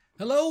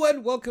Hello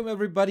and welcome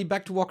everybody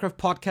back to Warcraft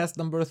podcast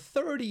number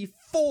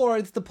 34.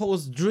 It's the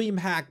post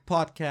DreamHack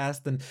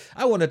podcast, and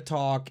I want to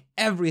talk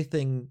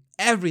everything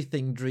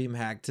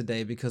DreamHack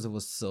today because it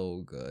was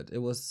so good. It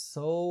was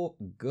so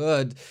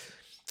good.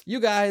 You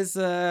guys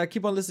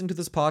keep on listening to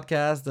this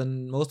podcast,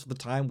 and most of the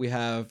time we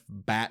have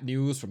bad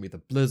news from either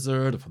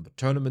Blizzard or from the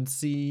tournament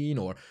scene,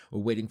 or we're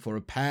waiting for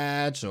a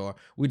patch, or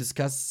we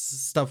discuss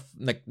stuff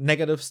like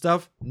negative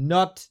stuff.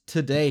 Not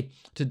today.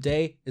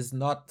 Today is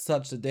not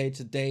such a day.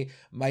 Today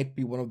might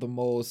be one of the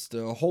most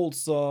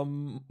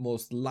wholesome,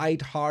 most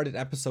light-hearted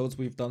episodes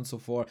we've done so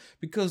far,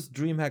 because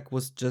DreamHack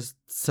was just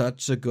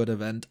such a good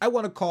event. I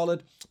want to call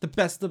it the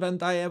best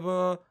event I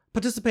ever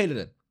participated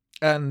in.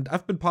 And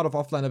I've been part of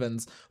offline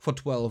events for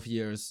 12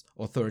 years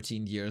or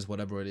 13 years,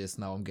 whatever it is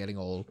now. I'm getting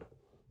old.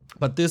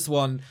 But this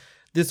one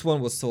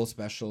was so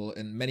special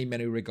in many,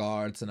 many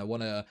regards. And I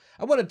wanna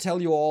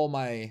tell you all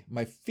my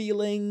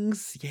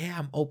feelings. Yeah,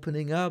 I'm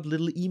opening up,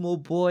 little emo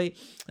boy,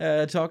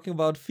 talking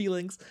about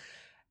feelings,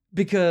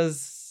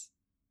 because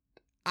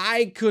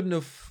I couldn't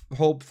have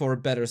hoped for a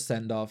better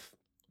send-off,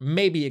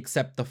 maybe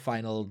except the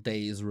final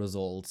day's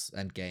results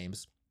and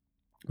games,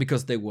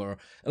 because they were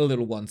a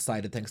little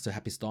one-sided thanks to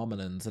Happy's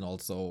dominance, and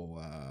also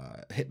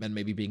Hitman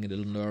maybe being a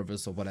little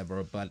nervous or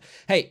whatever. But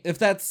hey, if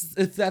that's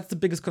the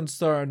biggest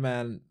concern,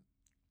 man,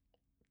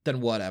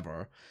 then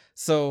whatever.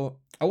 So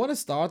I want to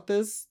start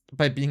this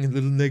by being a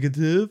little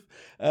negative,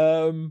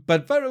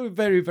 but very,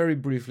 very, very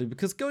briefly,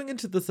 because going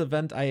into this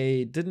event,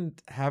 I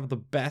didn't have the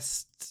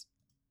best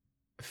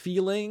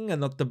feeling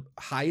and not the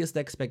highest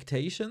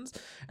expectations,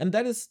 and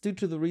that is due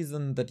to the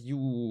reason that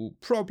you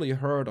probably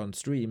heard on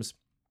streams.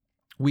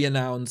 We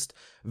announced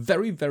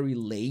very, very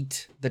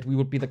late that we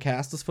would be the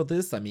casters for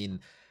this. I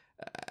mean,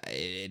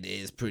 it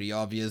is pretty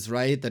obvious,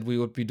 right, that we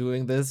would be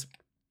doing this,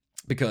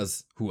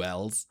 because who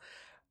else?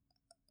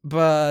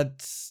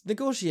 But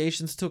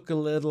negotiations took a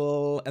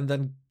little, and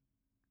then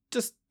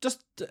just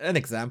an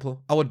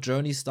example. Our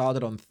journey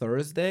started on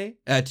Tuesday.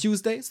 The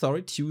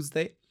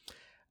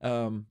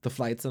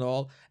flights and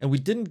all, and we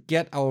didn't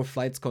get our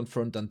flights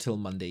confirmed until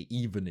Monday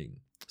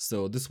evening.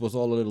 So this was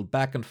all a little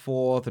back and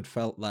forth. It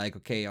felt like,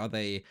 okay,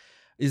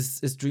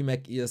 Is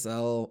DreamHack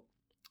ESL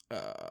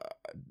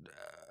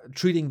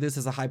treating this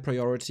as a high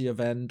priority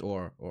event,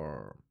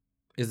 or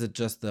is it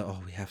just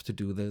we have to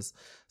do this?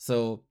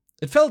 So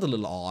it felt a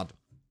little odd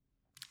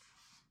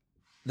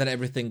that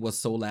everything was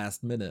so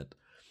last minute.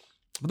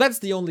 But that's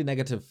the only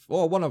negative,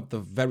 or one of the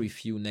very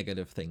few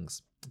negative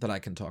things that I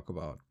can talk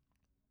about.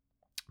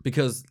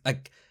 Because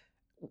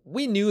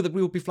we knew that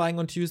we would be flying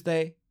on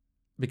Tuesday,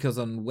 because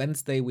on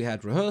Wednesday we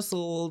had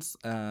rehearsals,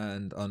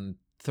 and on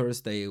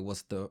Thursday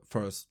was the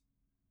first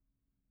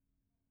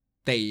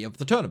day of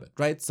the tournament,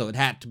 right? So it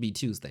had to be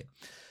Tuesday.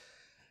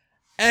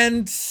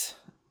 And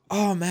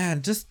oh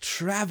man, just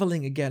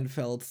traveling again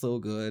felt so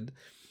good.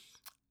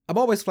 I'm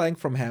always flying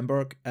from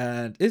Hamburg,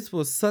 and it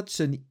was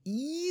such an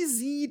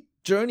easy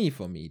journey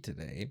for me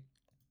today.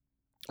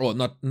 Or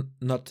not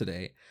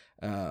today.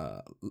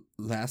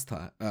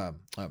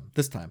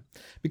 This time.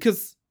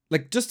 Because,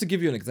 just to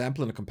give you an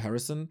example and a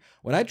comparison,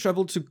 when I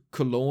traveled to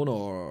Cologne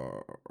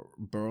or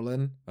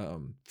Berlin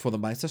for the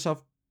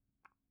Meisterschaft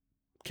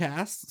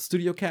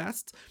studio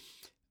cast,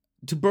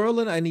 to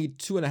Berlin I need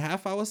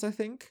 2.5 hours, I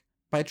think,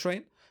 by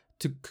train.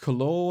 To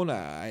Cologne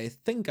I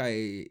think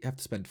I have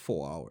to spend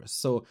 4 hours.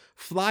 So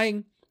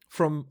flying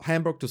from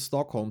Hamburg to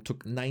Stockholm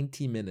took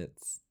 90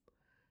 minutes,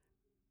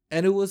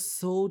 and it was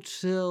so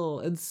chill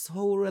and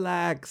so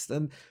relaxed.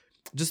 And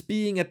just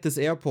being at this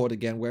airport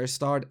again, where I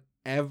start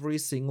every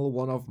single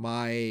one of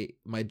my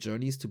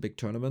journeys to big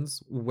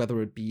tournaments,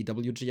 whether it be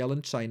WGL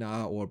in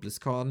China or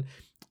BlizzCon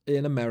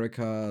in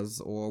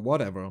Americas or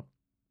whatever,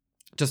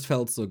 just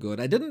felt so good.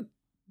 I didn't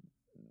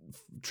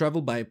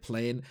travel by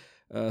plane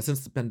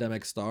since the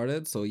pandemic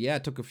started. So yeah, I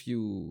took a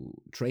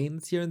few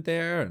trains here and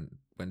there and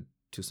went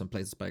to some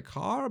places by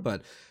car.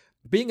 But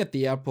being at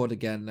the airport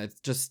again, it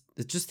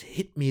just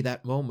hit me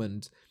that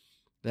moment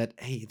that,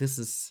 hey, this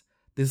is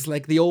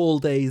like the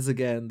old days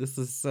again. This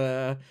is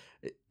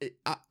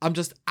I'm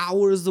just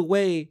hours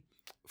away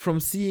from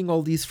seeing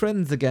all these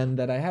friends again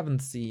that I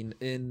haven't seen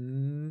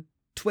in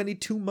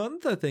 22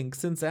 months, I think,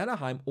 since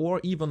Anaheim,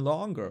 or even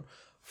longer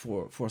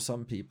for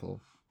some people.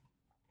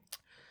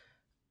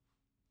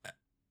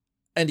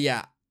 And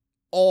yeah,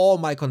 all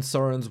my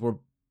concerns were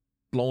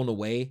blown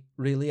away,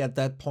 really, at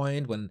that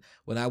point, when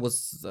I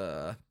was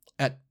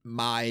at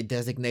my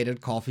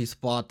designated coffee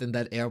spot in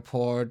that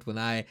airport, when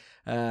I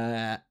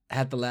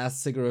had the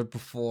last cigarette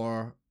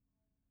before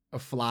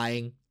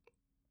flying.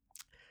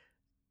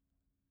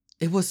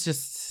 It was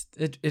just,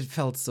 it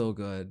felt so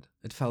good.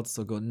 It felt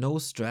so good. No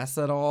stress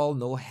at all,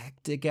 no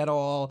hectic at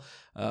all.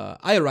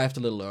 I arrived a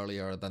little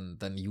earlier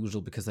than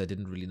usual, because I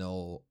didn't really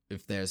know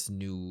if there's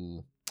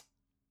new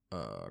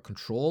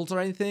controls or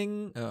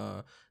anything,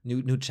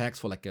 new checks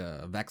for like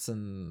a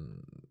vaccine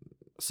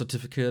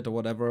certificate or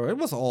whatever. It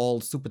was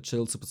all super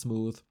chill, super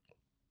smooth.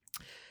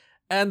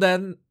 And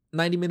then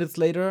 90 minutes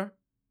later,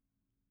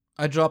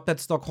 I dropped at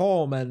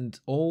Stockholm, and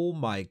oh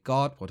my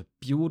god, what a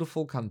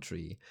beautiful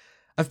country.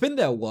 I've been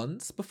there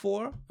once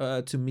before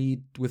to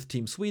meet with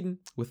Team Sweden,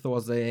 with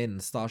Thorzane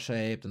and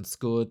Starshaped and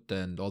Scoot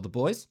and all the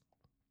boys.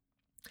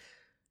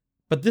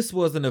 But this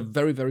was in a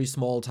very, very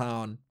small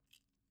town.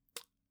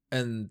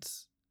 And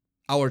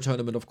our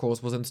tournament, of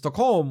course, was in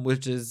Stockholm,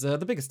 which is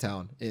the biggest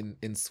town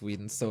in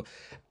Sweden. So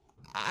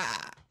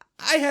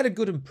I had a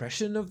good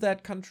impression of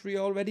that country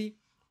already.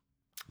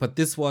 But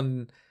this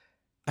one,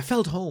 I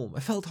felt home.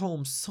 I felt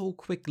home so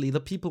quickly. The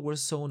people were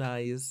so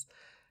nice.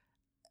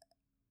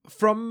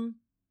 From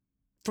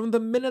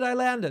the minute I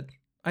landed,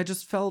 I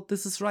just felt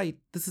this is right.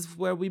 This is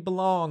where we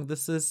belong.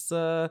 This is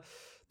where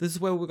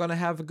we're gonna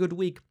have a good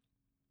week.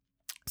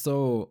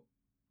 So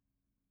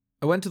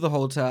I went to the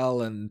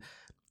hotel and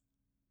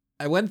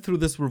I went through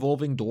this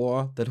revolving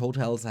door that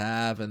hotels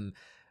have and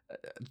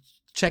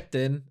checked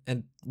in.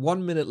 And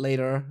 1 minute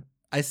later,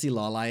 I see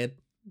Lawlight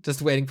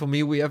just waiting for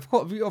me. We of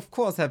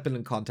course have been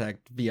in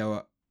contact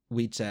via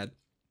WeChat.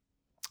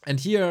 And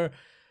here,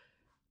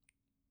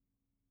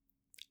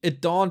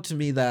 it dawned to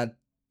me that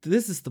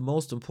this is the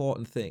most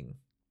important thing.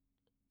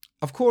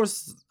 Of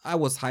course, I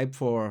was hyped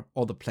for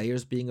all the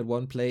players being at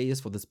one place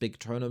for this big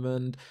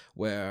tournament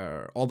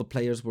where all the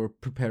players were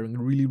preparing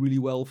really, really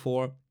well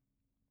for.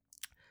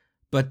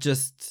 But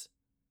just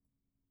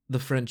the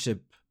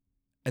friendship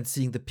and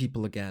seeing the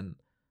people again.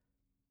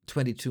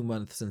 22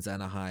 months since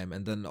Anaheim,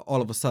 and then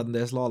all of a sudden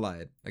there's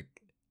Lawlight.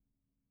 Like,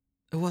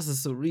 it was a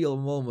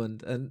surreal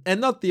moment, and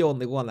not the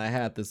only one I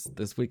had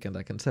this weekend,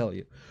 I can tell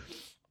you.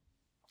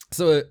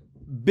 So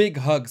big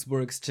hugs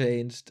were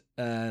exchanged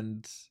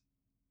and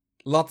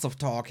lots of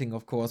talking,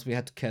 of course. We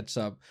had to catch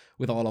up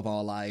with all of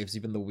our lives,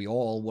 even though we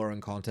all were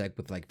in contact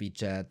with like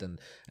WeChat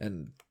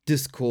and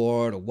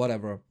Discord or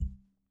whatever.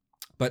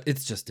 But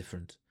it's just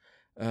different.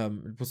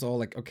 It was all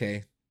like,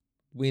 okay,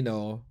 we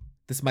know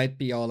this might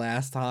be our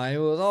last time. It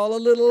was all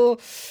a little,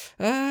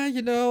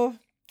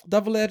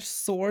 double-edged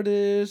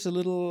swordish, a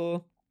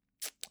little,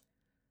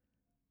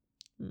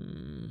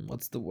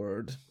 what's the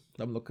word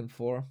I'm looking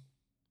for?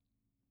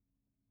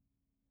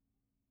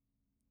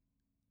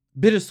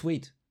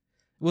 Bittersweet.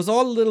 It was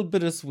all a little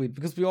bittersweet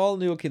because we all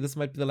knew, okay, this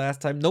might be the last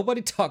time.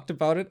 Nobody talked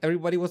about it.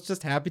 Everybody was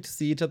just happy to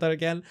see each other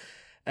again.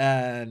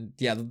 And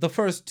yeah, the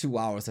first 2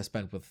 hours I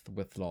spent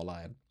with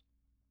Lawlight.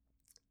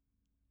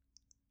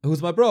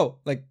 Who's my bro?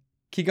 Like,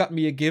 he got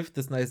me a gift,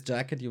 this nice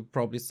jacket you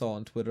probably saw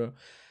on Twitter.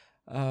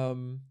 Oh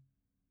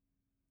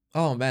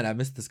man, I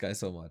miss this guy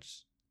so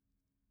much.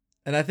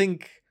 And I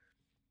think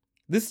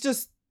this is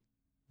just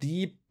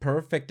the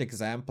perfect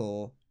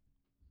example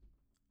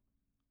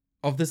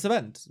of this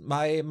event.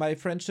 My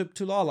friendship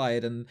to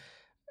Lawlight and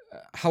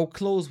how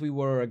close we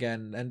were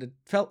again. And it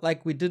felt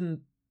like we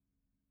didn't...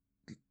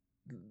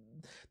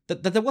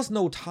 That there was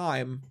no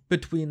time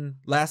between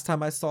last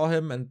time I saw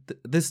him and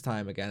this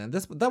time again. And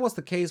that was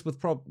the case with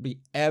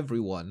probably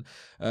everyone.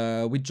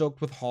 We joked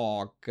with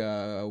Hawk.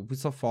 We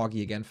saw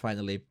Foggy again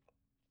finally.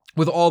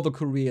 With all the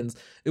Koreans,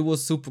 it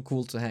was super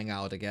cool to hang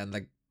out again.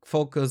 Like,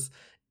 Focus,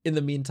 in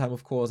the meantime,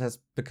 of course, has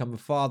become a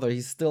father.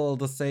 He's still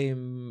the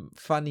same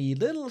funny,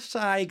 little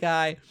shy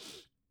guy.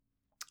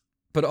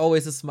 But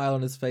always a smile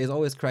on his face,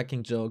 always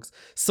cracking jokes.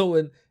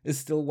 Soen is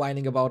still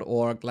whining about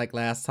Orc like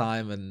last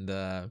time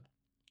and...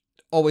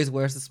 always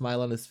wears a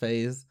smile on his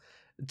face.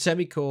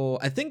 Chemico,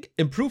 I think,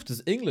 improved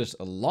his English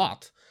a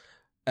lot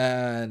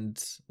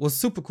and was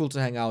super cool to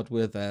hang out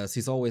with, as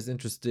he's always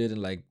interested in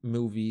like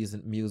movies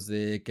and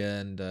music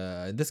and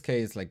in this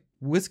case like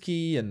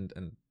whiskey and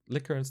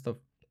liquor and stuff.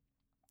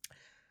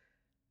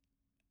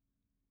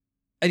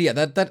 And yeah,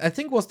 that I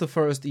think was the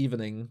first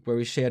evening where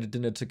we shared a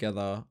dinner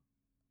together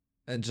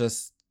and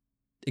just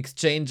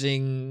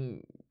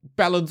exchanging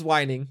balance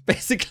whining,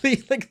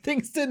 basically. Like,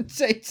 things didn't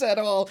change at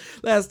all.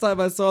 Last time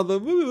I saw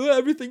them,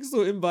 everything's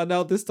so imba.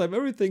 Now this time,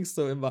 everything's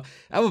so imba.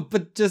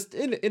 But just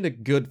in a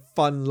good,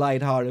 fun,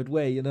 lighthearted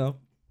way, you know?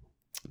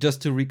 Just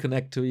to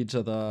reconnect to each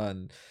other.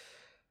 And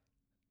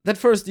that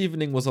first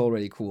evening was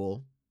already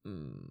cool.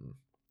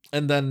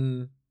 And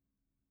then,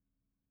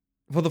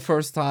 for the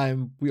first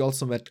time, we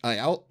also met...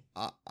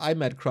 I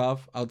met Krav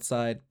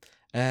outside.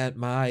 And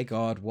my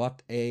God,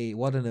 what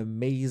an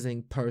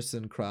amazing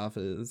person Krav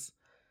is.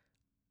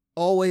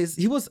 Always,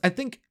 I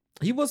think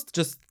he was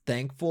just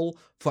thankful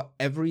for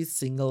every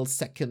single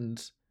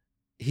second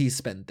he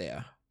spent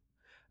there.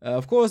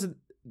 Of course,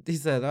 he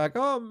said like,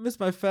 "Oh, I miss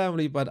my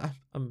family, but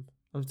I'm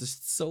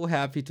just so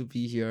happy to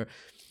be here."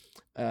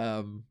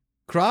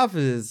 Krav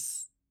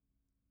is,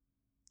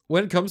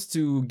 when it comes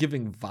to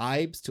giving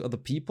vibes to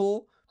other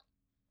people,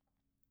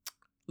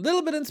 a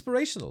little bit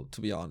inspirational, to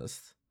be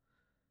honest.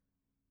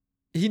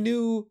 He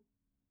knew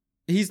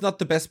he's not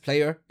the best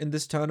player in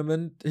this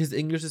tournament. His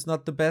English is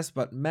not the best,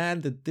 but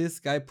man, did this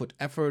guy put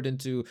effort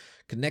into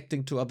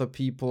connecting to other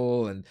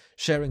people and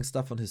sharing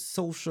stuff on his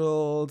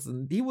socials.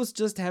 And he was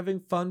just having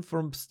fun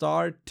from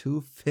start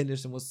to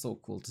finish and was so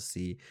cool to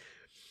see.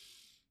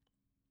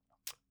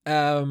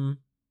 So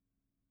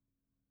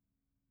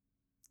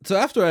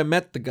after I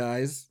met the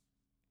guys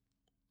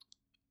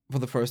for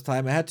the first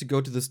time, I had to go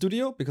to the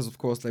studio because, of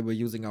course, they were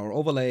using our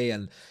overlay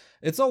and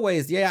it's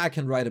always, I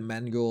can write a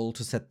manual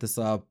to set this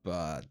up,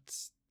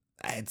 but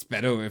it's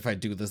better if I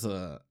do this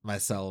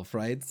myself,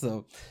 right?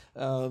 So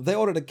they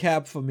ordered a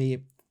cab for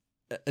me.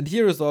 And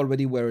here is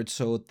already where it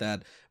showed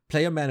that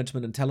player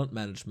management and talent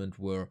management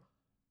were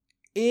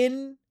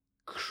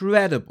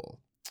incredible.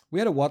 We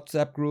had a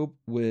WhatsApp group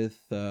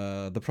with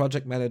the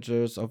project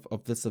managers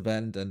of this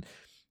event and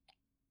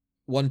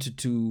 1 to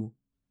 2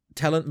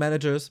 talent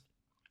managers.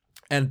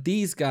 And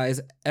these guys,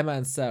 Emma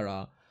and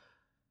Sarah,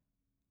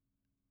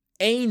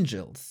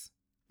 angels,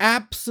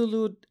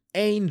 absolute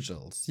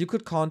angels. You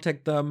could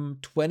contact them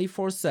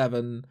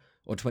 24/7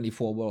 or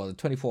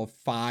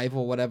 24/5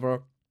 or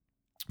whatever.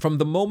 From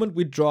the moment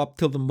we dropped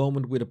till the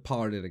moment we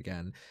departed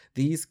again,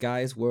 these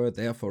guys were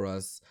there for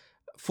us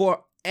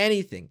for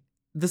anything.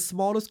 The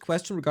smallest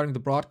question regarding the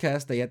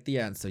broadcast, they had the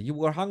answer. You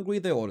were hungry,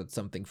 they ordered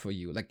something for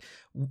you. Like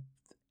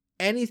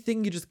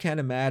anything you just can't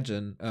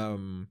imagine,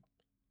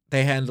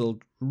 they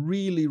handled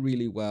really,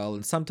 really well.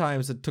 And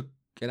sometimes it took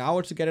an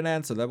hour to get an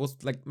answer. That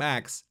was like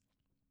max.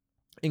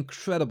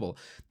 Incredible.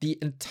 The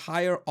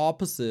entire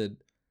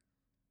opposite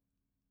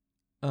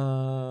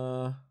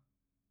of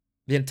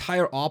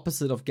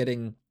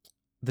getting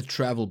the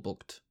travel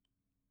booked.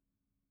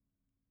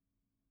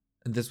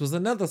 And this was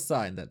another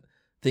sign that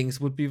things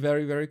would be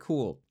very, very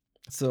cool.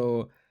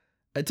 So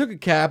I took a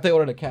cab. They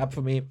ordered a cab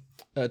for me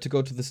to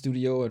go to the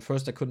studio. At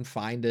first I couldn't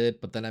find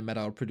it, but then I met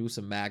our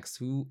producer Max,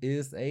 who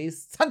is a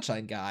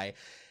sunshine guy.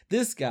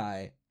 This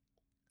guy,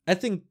 I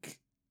think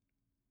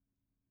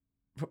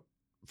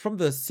from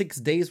the 6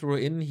 days we were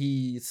in,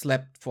 he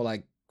slept for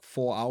like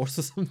 4 hours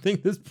or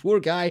something. This poor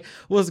guy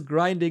was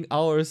grinding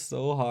hours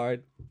so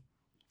hard.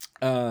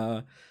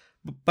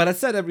 But I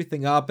set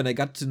everything up and I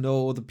got to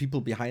know the people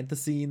behind the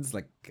scenes,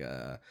 like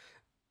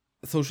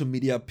social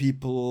media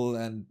people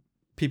and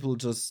people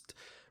just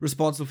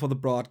responsible for the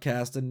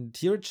broadcast. And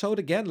here it showed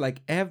again,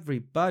 like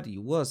everybody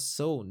was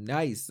so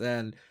nice.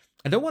 And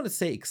I don't want to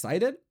say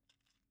excited,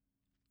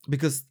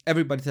 because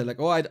everybody said like,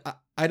 oh,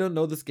 I don't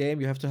know this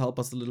game, you have to help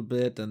us a little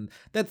bit. And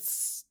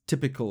that's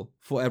typical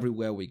for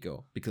everywhere we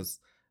go, because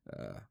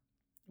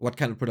what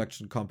kind of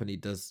production company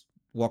does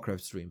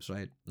Warcraft streams,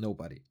 right?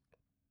 Nobody.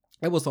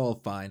 It was all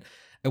fine,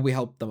 and we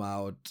helped them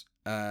out,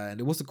 and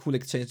it was a cool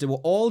exchange. They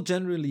were all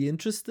generally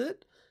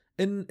interested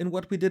in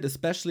what we did,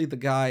 especially the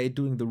guy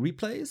doing the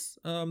replays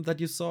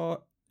that you saw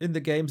in the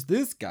games.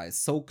 This guy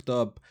soaked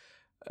up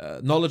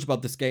knowledge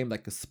about this game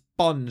like a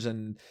sponge,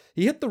 and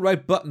he hit the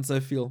right buttons, I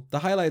feel. The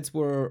highlights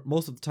were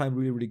most of the time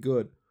really, really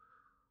good.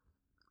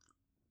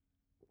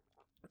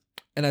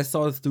 And I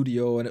saw the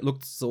studio, and it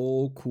looked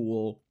so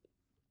cool.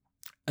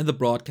 And the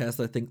broadcast,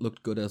 I think,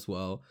 looked good as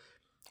well.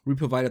 We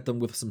provided them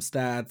with some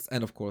stats,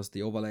 and of course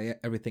the overlay.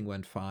 Everything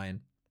went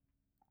fine.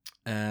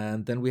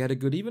 And then we had a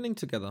good evening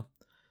together.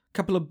 A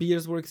couple of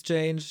beers were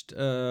exchanged.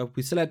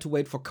 We still had to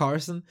wait for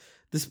Carson.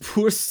 This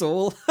poor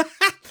soul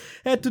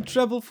had to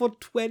travel for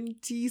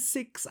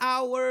 26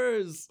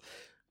 hours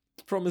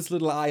from his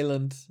little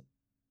island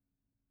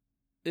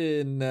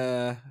in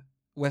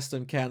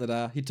Western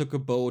Canada. He took a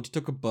boat, he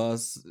took a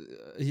bus.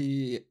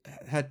 He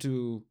had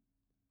to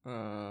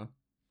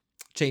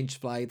change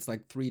flights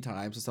like 3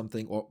 times or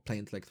something, or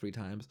planes like 3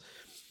 times.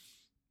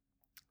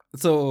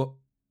 So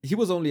he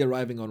was only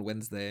arriving on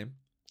Wednesday.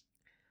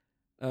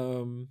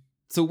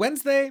 So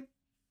Wednesday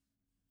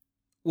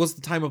was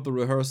the time of the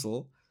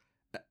rehearsal,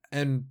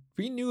 and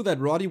we knew that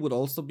Roddy would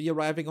also be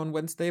arriving on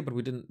Wednesday, but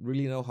we didn't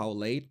really know how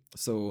late.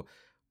 So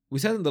we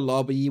sat in the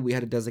lobby. We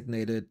had a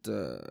designated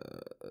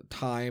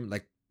time,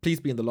 like, please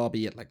be in the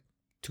lobby at like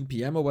 2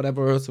 p.m. or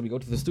whatever. So we go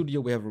to the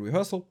studio, we have a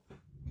rehearsal,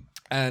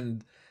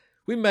 and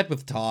we met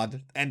with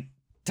Todd, and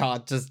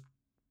Todd, just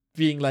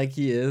being like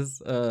he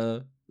is,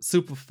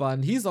 super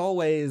fun. He's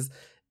always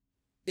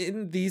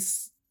in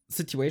these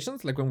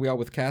situations, like when we are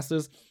with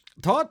casters.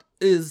 Todd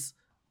is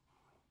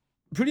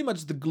pretty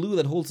much the glue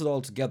that holds it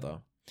all together.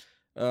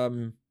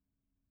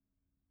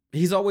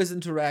 He's always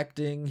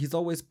interacting, he's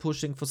always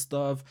pushing for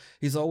stuff,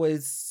 he's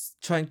always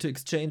trying to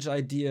exchange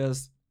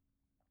ideas,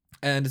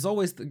 and is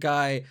always the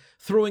guy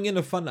throwing in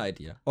a fun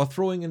idea or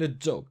throwing in a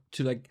joke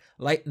to like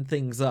lighten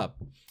things up.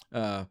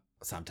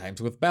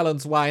 Sometimes with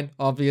balance wine,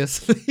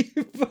 obviously.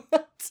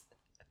 But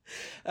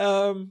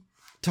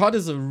Todd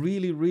is a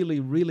really, really,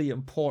 really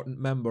important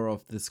member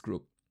of this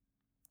group.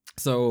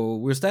 So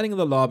we're standing in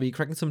the lobby,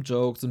 cracking some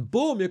jokes, and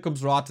boom, here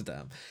comes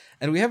Rotterdam.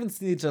 And we haven't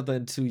seen each other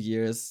in 2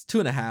 years,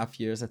 2.5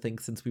 years, I think,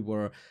 since we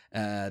were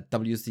at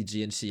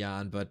WCG in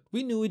Xi'an. But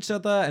we knew each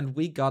other, and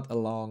we got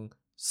along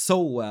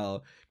so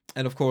well.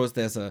 And of course,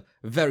 there's a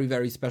very,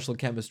 very special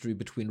chemistry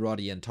between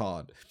Roddy and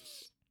Todd.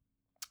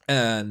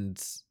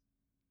 And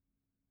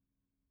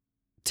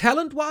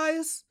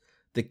talent-wise,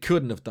 they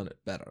couldn't have done it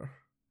better.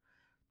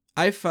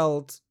 I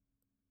felt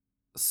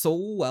so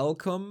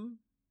welcome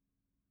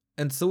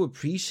and so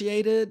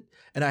appreciated,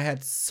 and I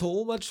had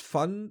so much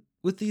fun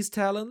with these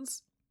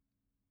talents.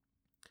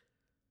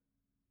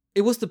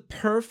 It was the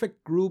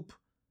perfect group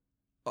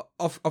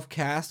of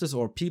casters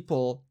or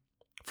people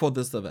for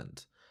this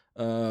event.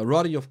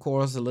 Roddy, of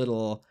course, a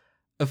little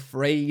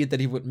afraid that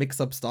he would mix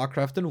up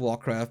StarCraft and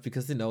Warcraft,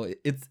 because, you know,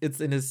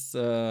 it's in his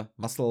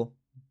muscle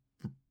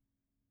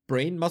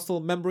brain muscle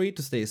memory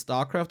to stay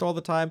StarCraft all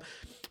the time.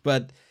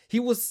 But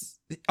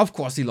of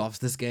course he loves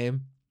this game.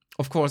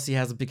 Of course he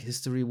has a big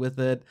history with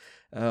it.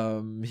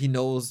 He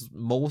knows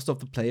most of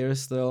the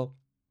players still.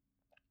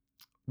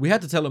 We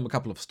had to tell him a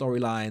couple of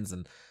storylines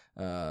and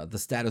the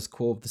status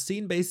quo of the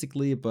scene,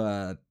 basically,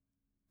 but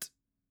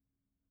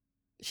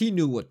he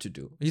knew what to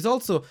do. He's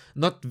also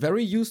not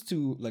very used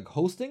to like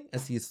hosting,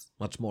 as he's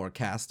much more a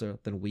caster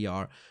than we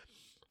are.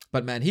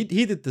 But man, he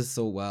did this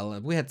so well,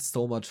 and we had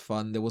so much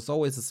fun. There was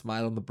always a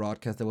smile on the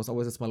broadcast. There was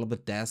always a smile on the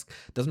desk.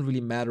 Doesn't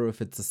really matter if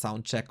it's a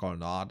sound check or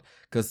not,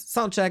 because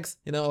sound checks,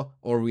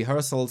 or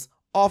rehearsals,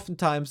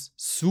 oftentimes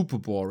super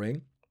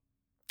boring.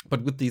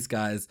 But with these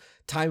guys,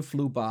 time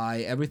flew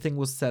by. Everything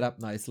was set up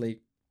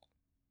nicely.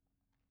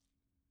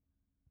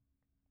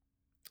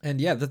 And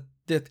yeah,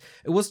 it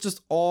was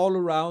just all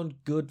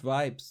around good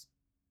vibes.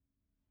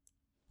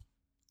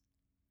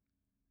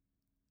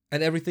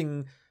 And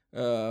everything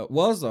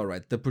was all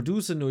right. The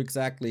producer knew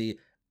exactly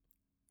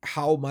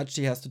how much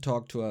he has to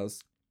talk to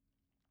us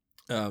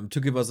to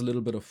give us a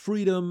little bit of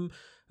freedom.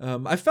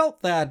 I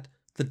felt that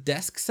the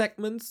desk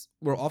segments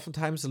were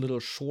oftentimes a little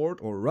short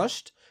or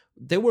rushed.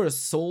 There were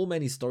so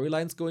many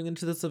storylines going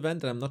into this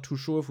event, and I'm not too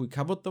sure if we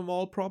covered them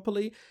all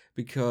properly,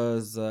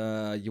 because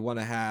you want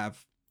to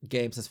have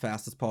games as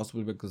fast as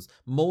possible, because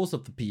most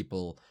of the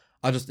people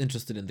are just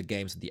interested in the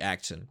games and the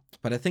action.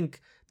 But I think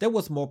there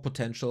was more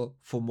potential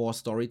for more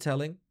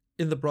storytelling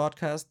in the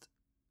broadcast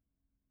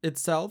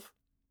itself.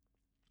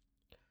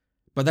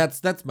 But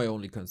that's my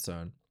only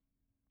concern.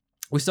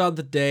 We started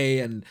the day,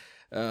 and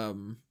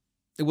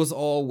it was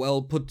all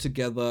well put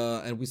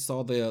together, and we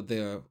saw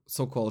their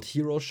so-called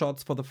hero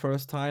shots for the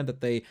first time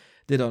that they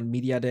did on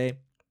Media Day,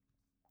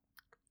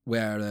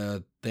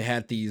 where they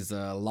had these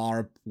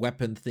LARP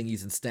weapon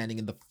thingies and standing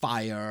in the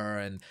fire,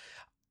 and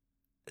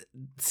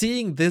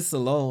seeing this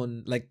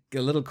alone, like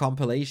a little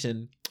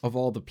compilation of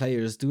all the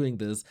players doing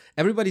this,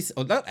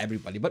 not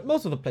everybody, but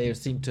most of the players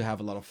seemed to have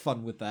a lot of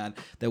fun with that.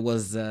 There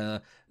was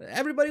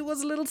everybody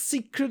was a little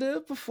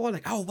secretive before,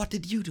 like, oh, what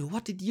did you do?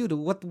 What did you do?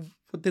 What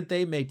did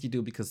they make you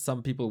do? Because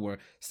some people were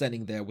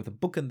standing there with a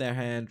book in their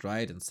hand,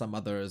 right? And some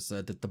others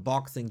did the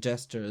boxing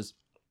gestures.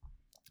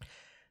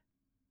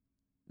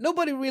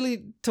 Nobody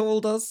really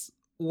told us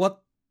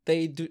what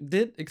they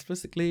did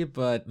explicitly,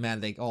 but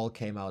man, they all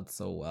came out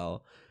so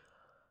well.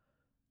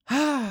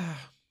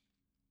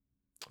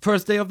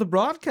 First day of the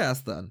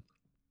broadcast, then.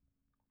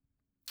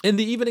 In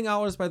the evening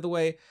hours, by the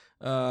way,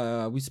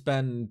 we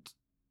spent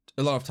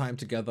a lot of time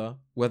together,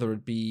 whether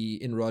it be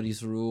in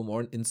Roddy's room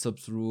or in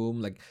Insub's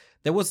room. Like,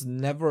 there was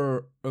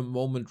never a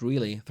moment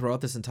really throughout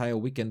this entire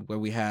weekend where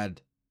we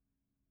had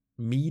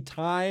me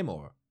time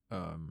or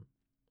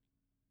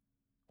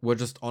we're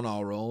just on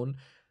our own.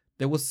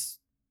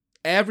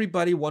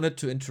 Everybody wanted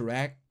to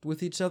interact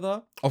with each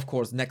other. Of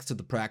course, next to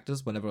the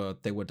practice, whenever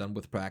they were done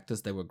with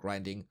practice, they were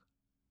grinding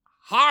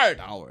hard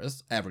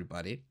hours,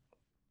 everybody.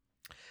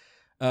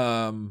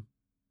 But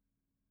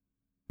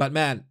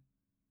man,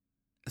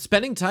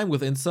 spending time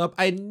with Insub,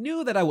 I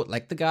knew that I would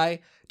like the guy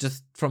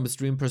just from his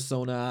stream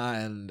persona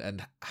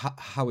and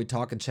how we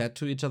talk and chat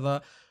to each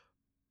other.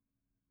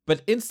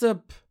 But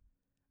Insub,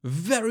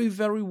 very,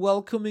 very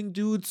welcoming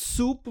dude,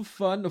 super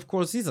fun. Of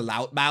course, he's a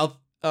loudmouth.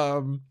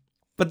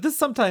 But this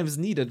sometimes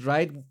needed,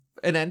 right?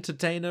 An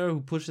entertainer who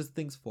pushes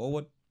things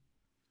forward.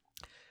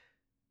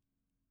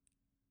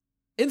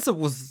 Insub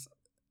was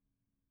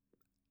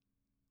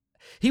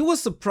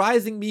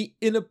surprising me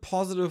in a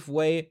positive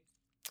way,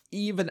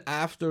 even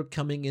after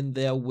coming in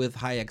there with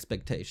high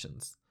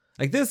expectations.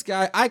 Like, this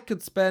guy, I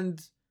could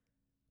spend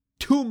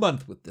 2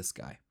 months with this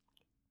guy.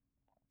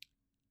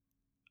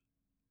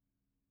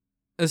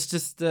 It's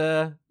just,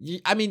 I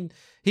mean,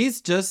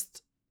 he's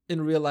just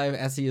in real life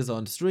as he is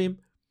on stream.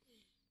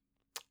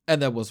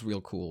 And that was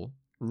real cool.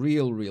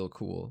 Real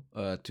cool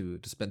to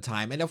spend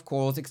time. And of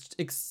course,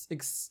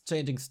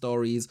 exchanging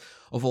stories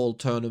of old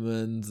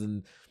tournaments,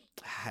 and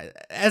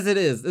as it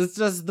is, it's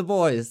just the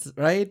boys,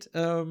 right?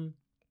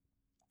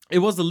 It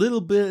was a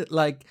little bit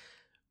like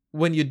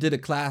when you did a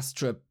class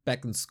trip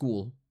back in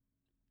school.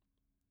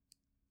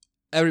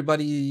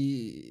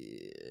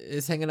 Everybody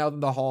is hanging out in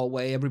the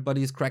hallway.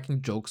 Everybody's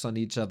cracking jokes on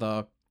each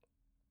other.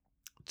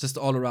 Just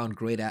all around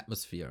great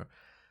atmosphere.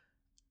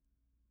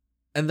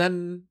 And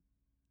then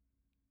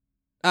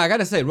I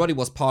gotta say, Roddy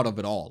was part of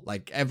it all.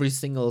 Like, every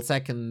single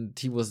second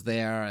he was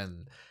there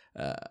and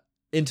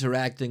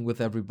interacting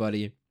with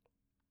everybody.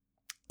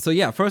 So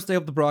yeah, first day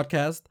of the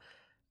broadcast.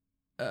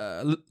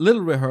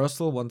 Little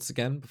rehearsal once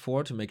again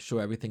before to make sure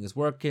everything is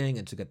working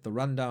and to get the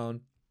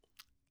rundown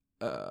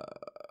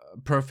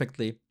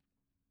perfectly.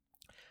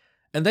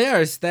 And there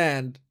I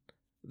stand.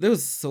 It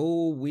was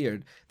so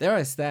weird. There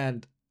I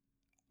stand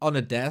on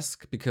a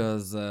desk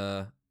because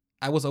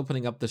I was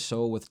opening up the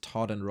show with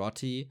Todd and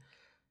Rotti.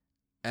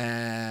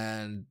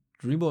 And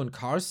Remo and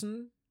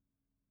Carson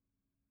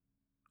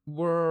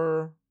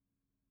were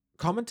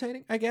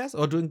commentating, I guess,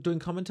 or doing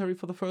commentary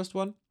for the first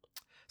one.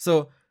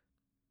 So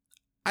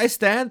I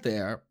stand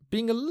there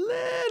being a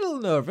little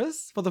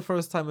nervous for the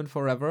first time in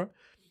forever.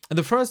 And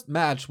the first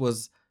match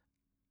was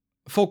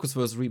Focus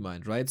versus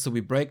Remind, right? So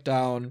we break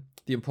down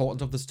the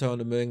importance of this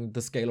tournament,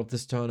 the scale of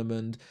this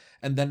tournament,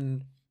 and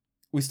then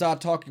we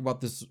start talking about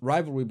this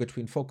rivalry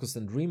between Focus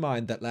and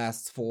Remind that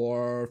lasts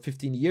for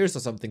 15 years or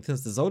something,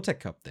 since the Zotac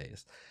Cup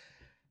days.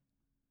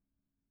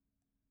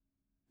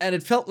 And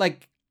it felt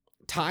like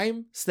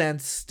time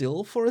stands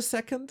still for a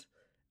second,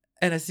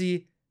 and I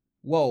see,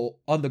 whoa,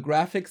 on the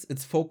graphics,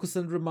 it's Focus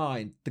and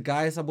Remind. The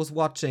guys I was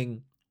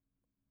watching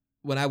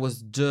when I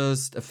was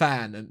just a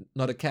fan and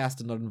not a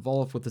caster, not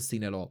involved with the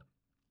scene at all.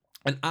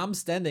 And I'm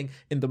standing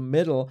in the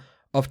middle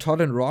of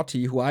Todd and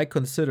Rotti, who I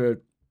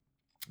considered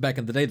back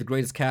in the day the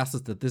greatest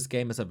casters that this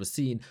game has ever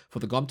seen for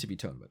the GOM TV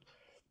tournament.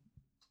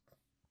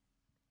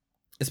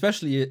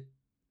 Especially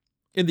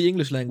in the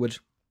English language,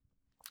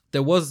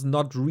 there was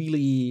not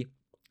really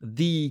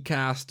the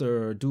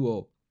caster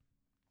duo.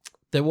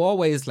 There were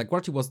always, like,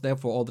 Rotti was there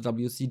for all the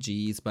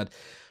WCGs, but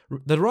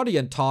the Rotti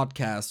and Todd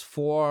cast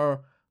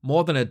for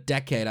more than a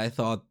decade, I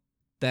thought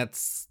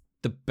that's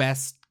the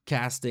best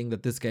casting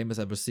that this game has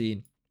ever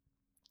seen.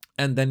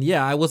 And then,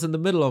 yeah, I was in the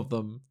middle of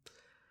them.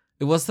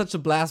 It was such a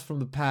blast from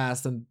the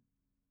past, and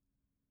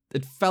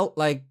it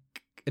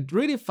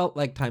really felt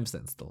like time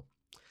stands still.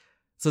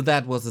 So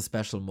that was a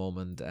special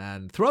moment.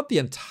 And throughout the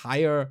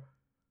entire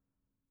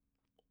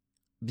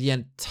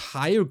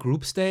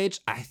group stage,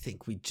 I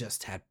think we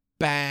just had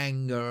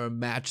banger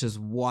matches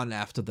one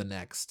after the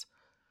next.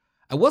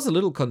 I was a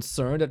little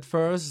concerned at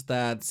first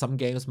that some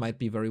games might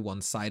be very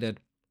one-sided.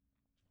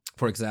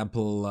 For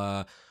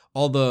example,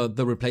 all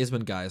the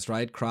replacement guys,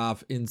 right?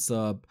 Krav,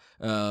 Insub,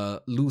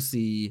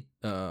 Lucy.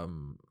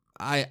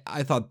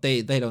 I thought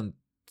they don't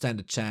stand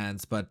a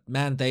chance, but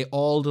man, they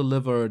all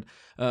delivered.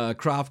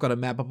 Krav got a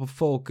map up of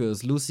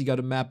Focus. Lucy got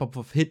a map up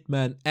of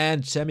Hitman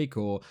and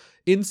Chemico.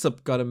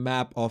 Insub got a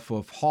map off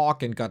of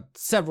Hawk and got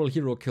several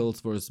hero kills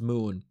versus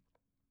Moon.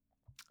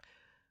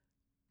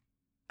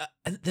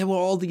 And there were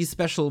all these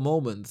special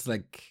moments,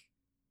 like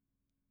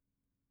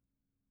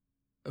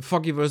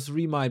Foggy vs.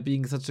 Remind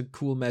being such a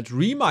cool match.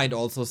 Remind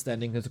also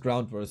standing his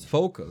ground versus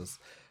Focus.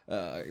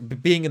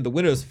 Being in the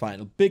winners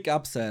final. Big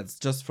upsets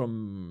just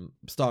from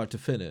start to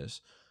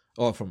finish.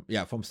 Or from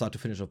start to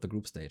finish of the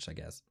group stage, I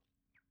guess.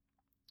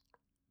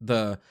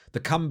 The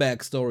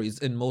comeback stories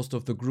in most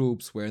of the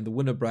groups, where in the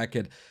winner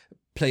bracket,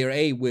 player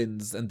A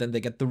wins, and then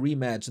they get the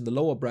rematch in the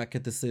lower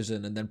bracket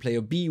decision, and then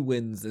player B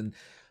wins, and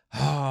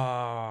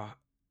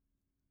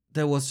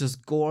there was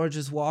just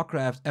gorgeous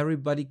Warcraft.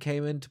 Everybody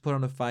came in to put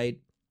on a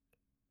fight.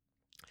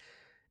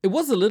 It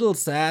was a little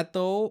sad,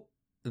 though,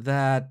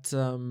 that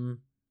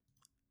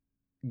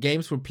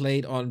games were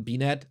played on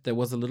BNet. There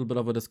was a little bit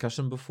of a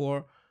discussion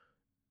before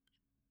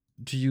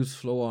to use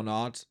Flow or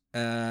not.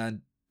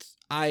 And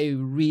I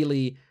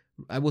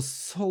was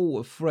so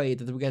afraid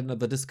that we get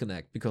another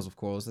disconnect. Because, of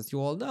course, as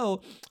you all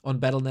know, on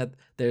Battle.net,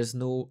 there's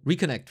no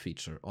reconnect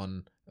feature.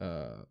 On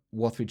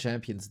War 3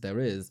 Champions, there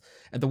is.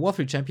 And the War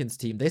 3 Champions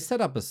team, they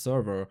set up a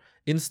server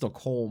in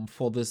Stockholm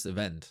for this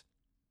event.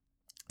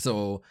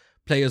 So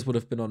players would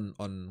have been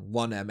on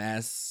one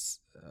MS,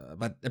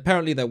 but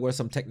apparently there were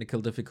some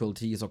technical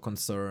difficulties or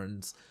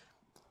concerns,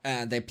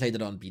 and they played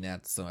it on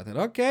BNet. So I thought,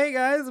 okay,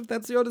 guys, if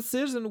that's your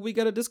decision, we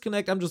gotta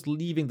disconnect. I'm just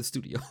leaving the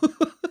studio.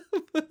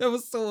 I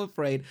was so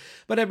afraid,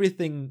 but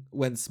everything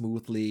went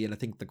smoothly, and I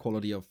think the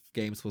quality of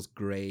games was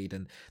great,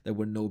 and there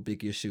were no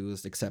big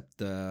issues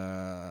except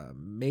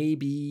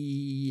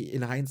maybe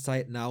in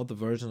hindsight now the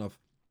version of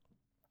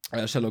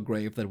Shallow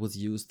Grave that was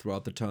used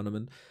throughout the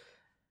tournament.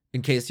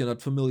 In case you're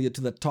not familiar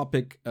to that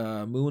topic,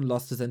 Moon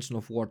lost his Engine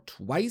of War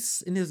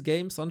twice in his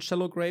games on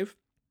Shallow Grave.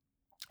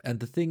 And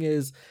the thing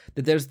is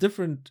that there's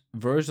different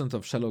versions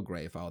of Shallow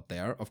Grave out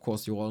there. Of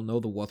course, you all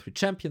know the War 3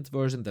 Champions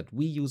version that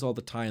we use all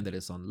the time, that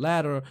is on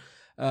ladder.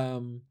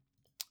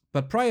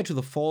 But prior to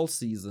the fall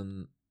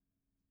season,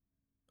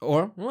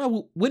 or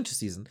winter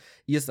season,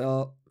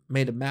 ESL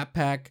made a map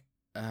pack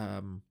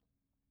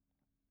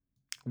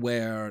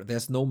where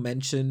there's no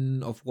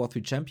mention of War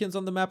 3 Champions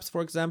on the maps,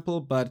 for example,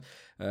 but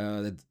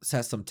it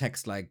says some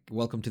text like,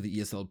 welcome to the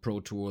ESL Pro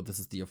Tour, this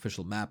is the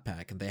official map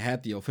pack, and they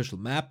had the official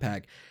map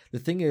pack. The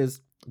thing is,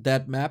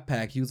 that map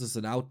pack uses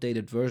an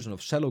outdated version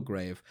of Shallow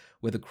Grave,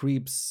 where the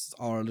creeps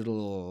are a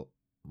little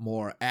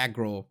more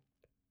aggro.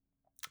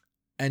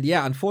 And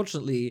yeah,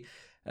 unfortunately,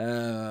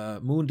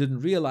 Moon didn't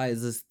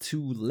realize this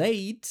too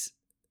late,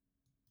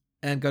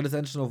 and got his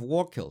Engine of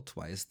War killed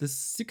twice.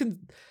 This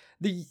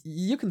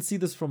you can see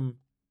this from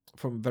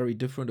very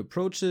different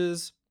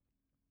approaches.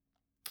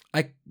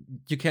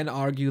 You can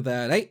argue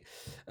that, hey,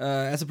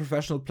 as a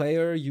professional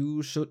player,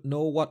 you should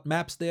know what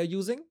maps they are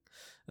using.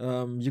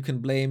 You can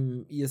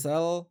blame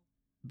ESL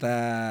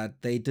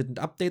that they didn't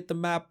update the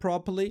map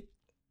properly.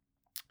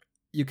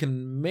 You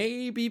can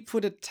maybe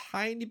put a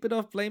tiny bit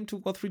of blame to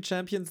War 3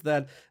 Champions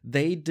that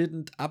they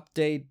didn't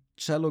update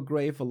Shallow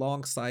Grave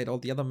alongside all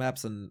the other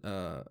maps and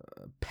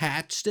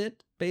patched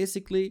it,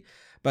 basically.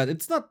 But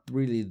it's not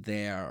really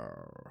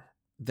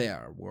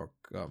their work.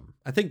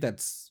 I think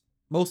that's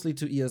mostly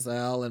to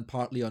ESL and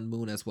partly on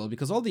Moon as well,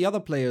 because all the other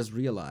players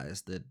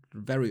realized it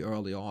very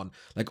early on,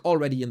 like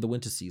already in the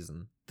winter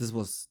season. This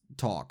was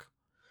talk.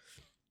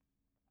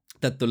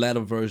 that the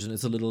ladder version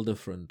is a little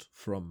different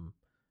from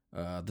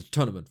the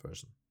tournament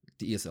version,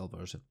 the ESL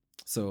version.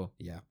 So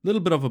yeah, a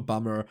little bit of a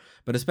bummer,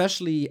 but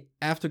especially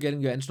after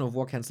getting your Engine of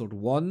War cancelled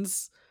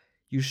once,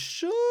 you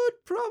should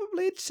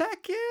probably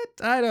check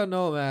it. I don't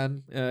know,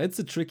 man. It's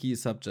a tricky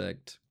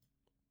subject.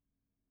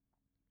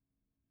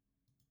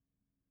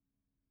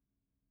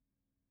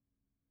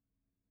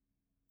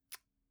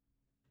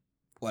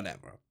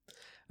 Whatever.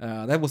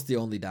 That was the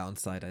only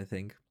downside, I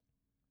think.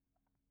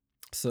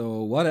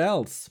 So what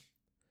else?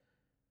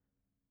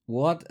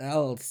 What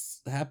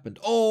else happened?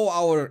 Oh,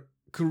 our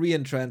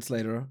Korean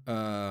translator,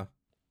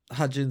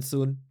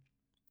 HajinSun.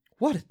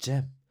 What a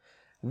gem.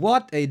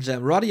 What a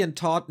gem. Roddy and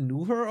Todd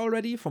knew her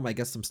already from, I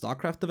guess, some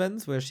StarCraft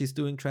events where she's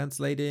doing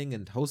translating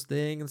and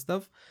hosting and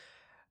stuff.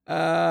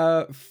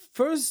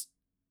 First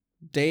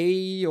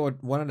day or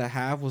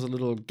 1.5 was a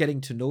little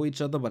getting to know each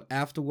other, but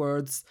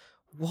afterwards,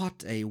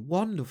 what a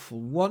wonderful,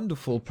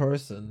 wonderful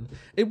person.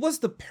 It was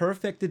the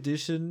perfect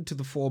addition to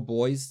the 4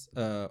 boys.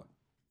 5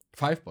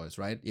 boys,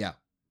 right? Yeah.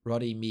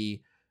 Roddy,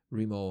 me,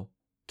 Remo,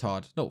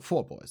 Todd. No,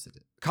 4 boys.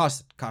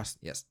 Carson,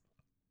 yes.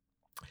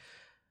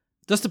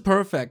 Just a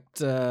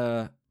perfect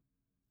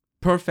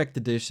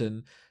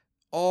addition.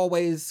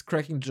 Always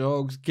cracking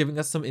jokes, giving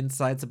us some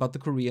insights about the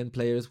Korean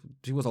players.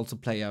 He was also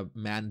player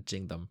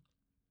managing them.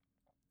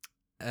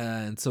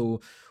 And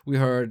so we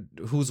heard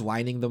who's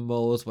whining the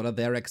most, what are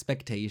their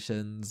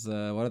expectations,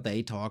 what are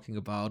they talking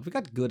about. We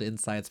got good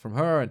insights from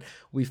her, and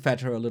we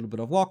fed her a little bit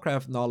of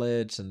Warcraft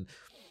knowledge, and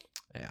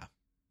yeah.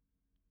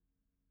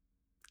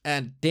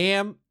 And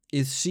damn,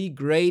 is she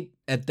great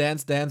at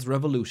Dance Dance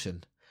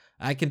Revolution.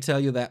 I can tell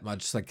you that much.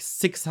 It's like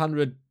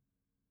 600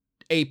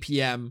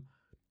 APM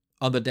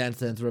on the Dance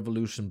Dance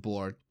Revolution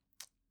board.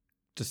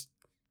 Just,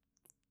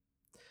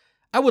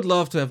 I would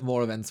love to have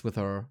more events with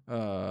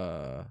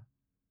her.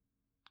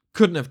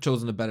 Couldn't have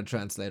chosen a better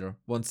translator.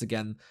 Once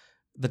again,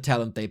 the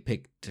talent they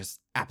picked just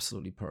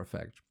absolutely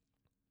perfect.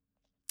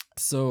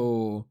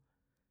 So,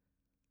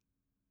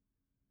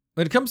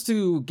 when it comes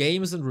to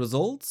games and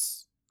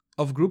results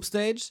of group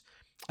stage,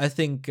 I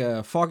think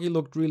Foggy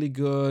looked really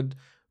good.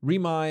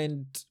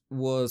 Remind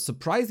was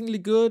surprisingly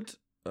good.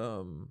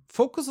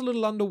 Focus a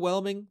little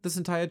underwhelming this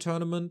entire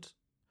tournament.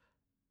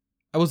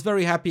 I was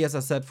very happy, as I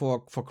said,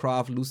 for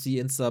Kraft, Lucy,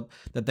 Insub,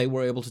 that they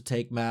were able to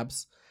take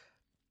maps.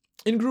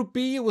 In Group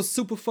B, it was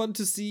super fun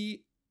to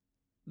see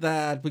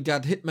that we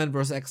got Hitman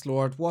vs.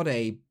 X-Lord. What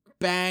a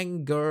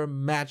banger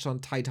match on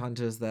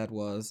Tidehunters that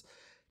was.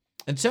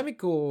 And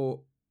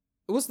Chemico,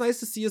 it was nice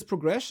to see his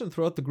progression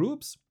throughout the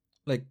groups.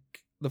 Like,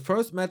 the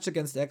first match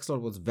against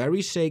X-Lord was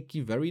very shaky,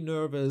 very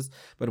nervous,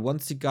 but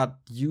once he got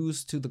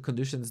used to the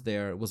conditions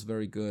there, it was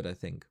very good, I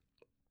think.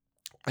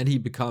 And he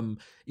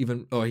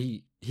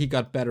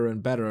got better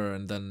and better,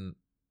 and then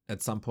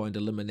at some point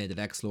eliminated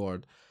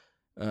X-Lord.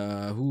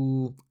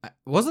 Who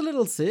was a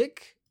little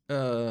sick,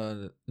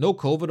 no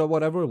COVID or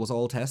whatever, it was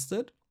all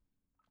tested,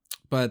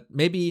 but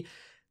maybe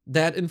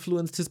that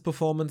influenced his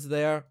performance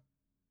there,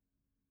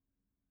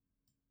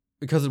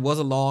 because it was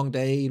a long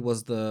day. It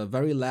was the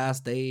very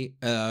last day,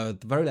 the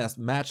very last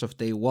match of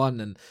day 1,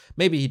 and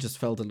maybe he just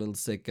felt a little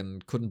sick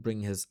and couldn't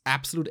bring his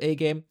absolute A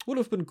game. Would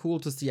have been cool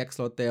to see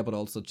X-Lord there, but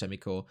also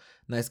Chemico,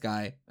 nice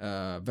guy,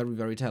 very,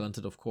 very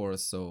talented, of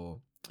course.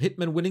 So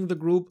Hitman winning the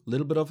group, a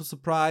little bit of a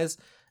surprise.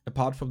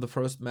 Apart from the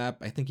first map,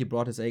 I think he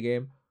brought his A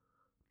game.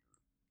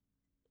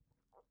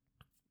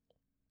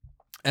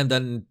 And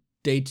then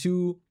day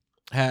 2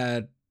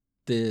 had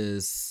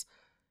this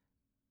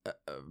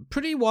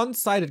pretty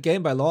one-sided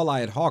game by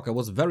Lorelei at Hawk. I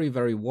was very,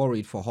 very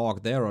worried for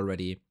Hawk there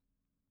already.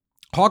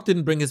 Hawk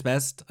didn't bring his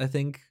best, I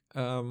think,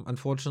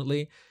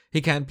 unfortunately. He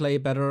can play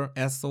better,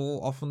 as so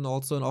often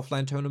also in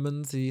offline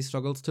tournaments. He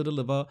struggles to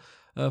deliver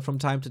from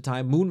time to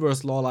time. Moon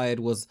vs. Lorelei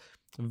was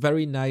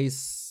very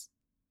nice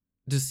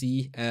to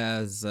see,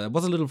 as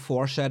was a little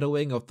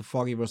foreshadowing of the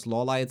Foggy vs.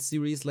 Lawlight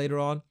series later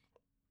on.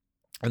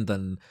 And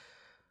then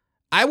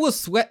I was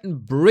sweating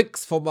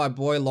bricks for my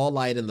boy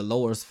Lawlight in the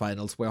lowers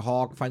finals, where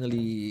Hawk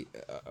finally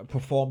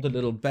performed a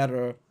little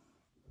better.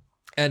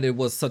 And it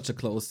was such a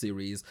close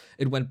series.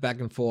 It went back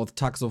and forth,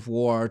 tugs of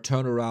war,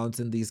 turnarounds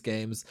in these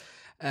games.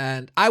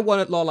 And I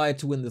wanted Lawlight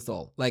to win this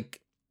all. Like,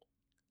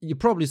 you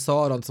probably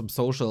saw it on some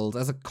socials.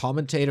 As a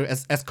commentator,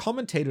 as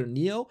commentator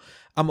Neo,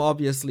 I'm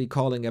obviously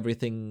calling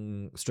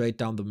everything straight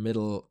down the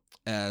middle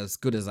as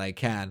good as I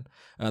can.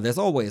 There's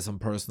always some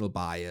personal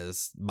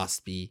bias,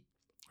 must be,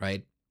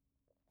 right?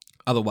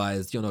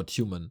 Otherwise, you're not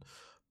human.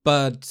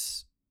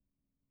 But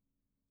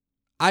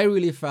I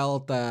really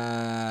felt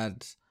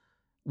that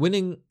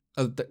winning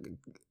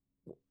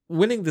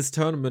this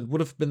tournament would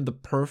have been the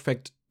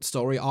perfect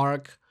story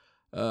arc.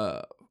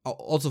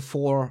 Also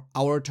for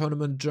our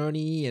tournament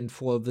journey and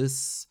for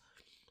this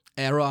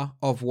era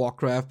of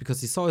Warcraft, because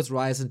he saw his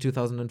rise in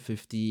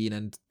 2015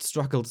 and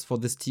struggles for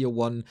this tier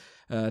 1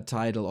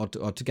 title,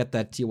 or to get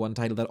that tier 1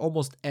 title that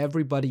almost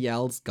everybody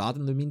else got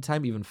in the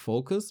meantime, even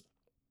Focus,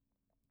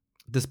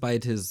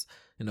 despite his,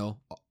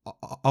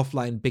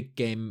 offline big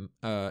game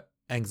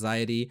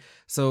anxiety.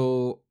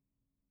 So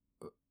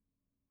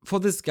for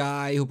this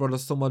guy who brought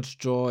us so much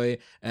joy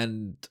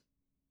and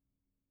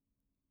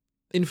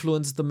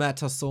influenced the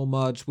meta so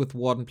much with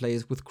warden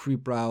plays, with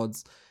creep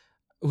routes,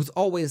 who's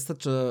always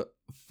such a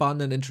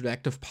fun and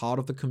interactive part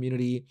of the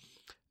community.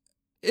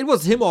 It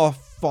was him or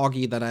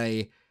Foggy that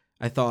I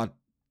thought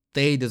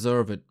they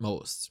deserve it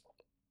most.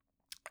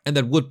 And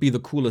that would be the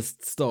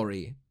coolest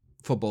story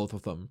for both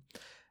of them.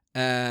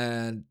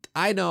 And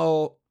I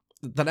know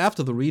that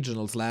after the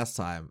regionals last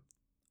time,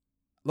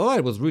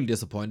 Lowlight was really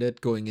disappointed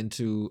going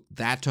into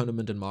that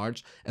tournament in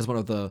March as one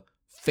of the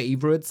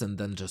favorites and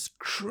then just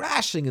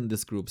crashing in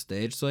this group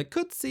stage. So I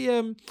could see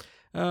him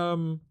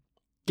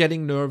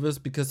getting nervous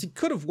because he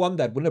could have won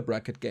that winner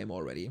bracket game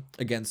already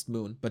against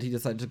Moon, but he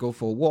decided to go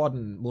for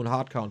Warden. Moon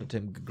hard counted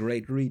him.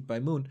 Great read by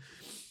Moon.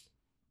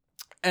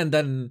 And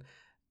then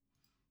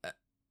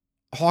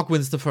Hawk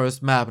wins the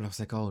first map, and I was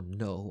like, oh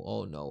no,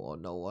 oh no, oh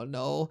no, oh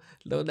no.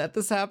 Don't let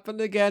this happen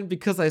again,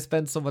 because I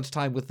spent so much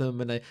time with him,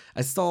 and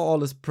I saw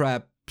all his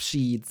prep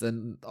sheets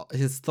and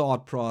his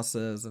thought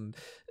process, and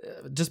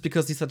just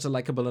because he's such a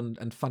likable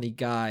and funny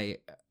guy,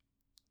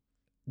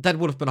 that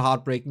would have been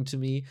heartbreaking to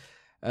me.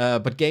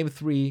 But game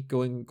 3,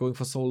 going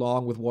for so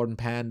long with Warden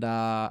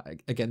Panda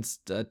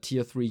against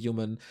tier 3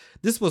 human,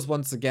 this was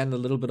once again a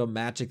little bit of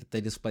magic that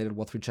they displayed at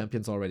War 3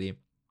 Champions already,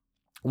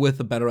 with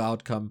a better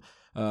outcome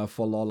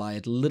for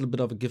Lawlight. A little bit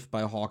of a gift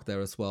by Hawk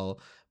there as well.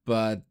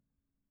 But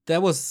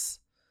there was...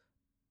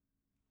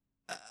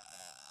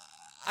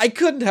 I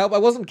couldn't help. I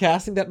wasn't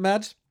casting that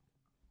match.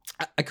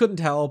 I couldn't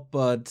help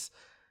but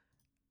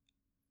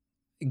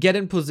get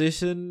in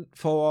position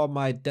for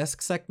my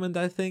desk segment,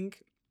 I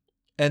think,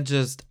 and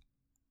just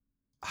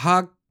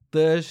hug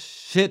the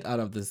shit out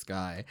of this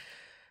guy.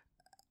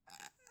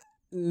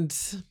 And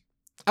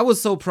I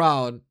was so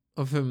proud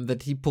of him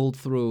that he pulled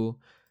through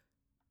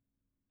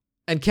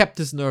and kept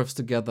his nerves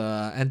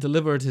together and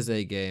delivered his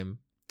A game.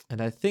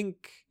 And I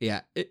think,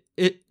 yeah, it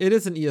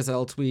is an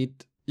ESL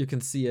tweet. You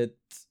can see it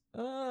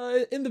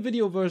in the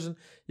video version.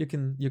 You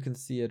can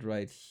see it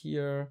right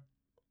here.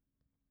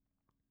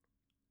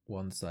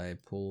 Once I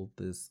pull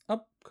this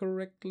up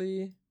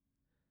correctly.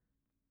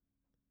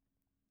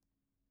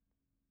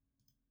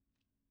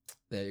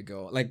 There you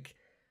go. Like,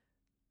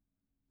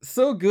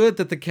 so good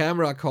that the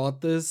camera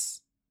caught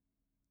this.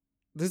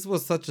 This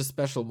was such a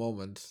special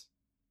moment.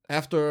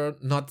 After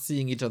not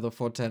seeing each other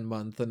for 10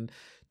 months and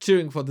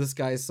cheering for this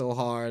guy so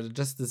hard,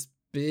 just this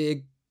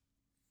big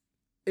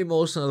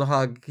emotional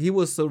hug. He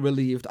was so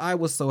relieved. I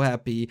was so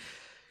happy.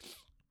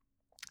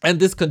 And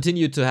this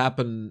continued to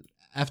happen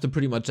after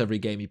pretty much every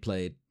game he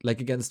played.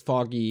 Like against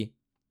Foggy,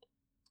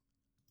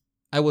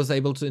 I was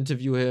able to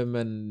interview him,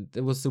 and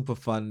it was super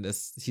fun,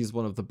 as he's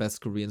one of the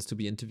best Koreans to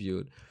be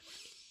interviewed.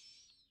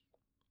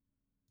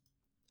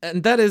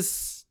 And that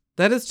is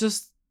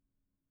just,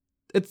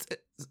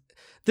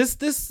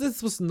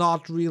 this was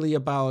not really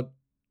about,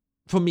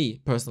 for me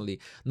personally,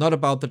 not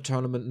about the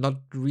tournament.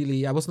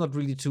 I was not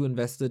really too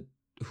invested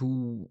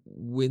who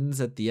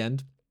wins at the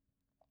end,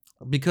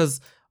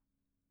 because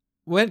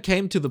when it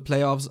came to the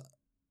playoffs,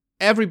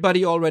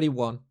 everybody already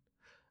won.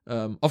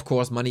 Of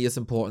course, money is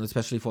important,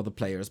 especially for the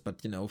players.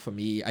 But for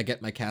me, I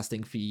get my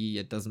casting fee.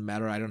 It doesn't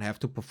matter. I don't have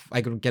to.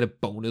 I can get a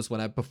bonus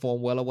when I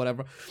perform well or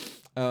whatever.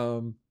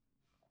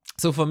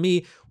 So for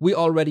me, we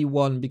already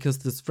won, because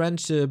this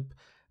friendship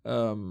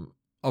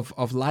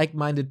of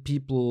like-minded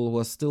people who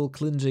are still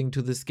clinging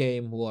to this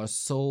game,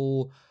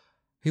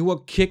 who were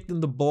kicked in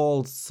the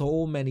balls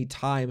so many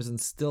times and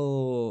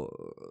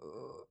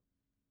still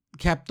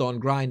kept on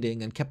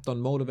grinding and kept on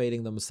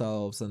motivating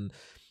themselves and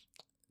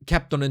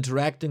kept on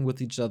interacting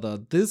with each other.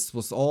 This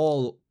was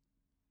all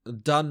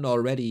done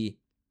already.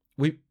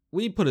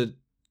 We put a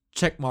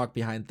check mark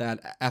behind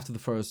that after the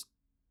first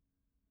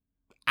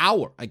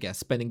hour, I guess,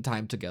 spending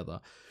time together.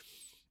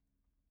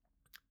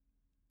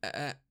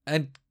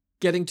 And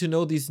getting to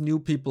know these new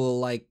people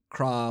like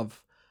Krav,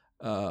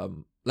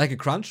 like a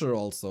Cruncher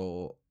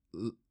also,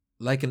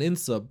 like an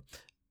Insub,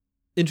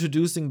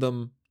 introducing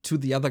them to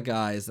the other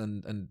guys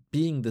and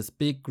being this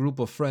big group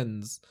of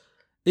friends.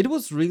 It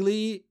was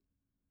really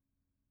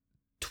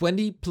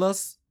 20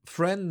 plus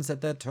friends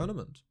at that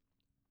tournament.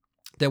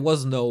 There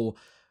was no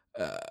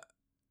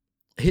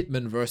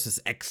Hitman versus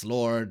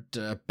X-Lord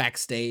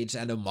backstage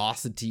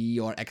animosity,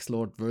 or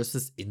X-Lord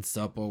versus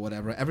Insub or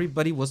whatever.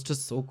 Everybody was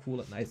just so cool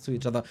and nice to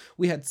each other.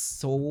 We had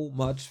so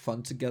much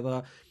fun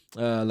together.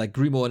 Like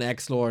Remo and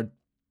X-Lord,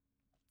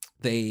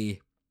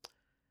 they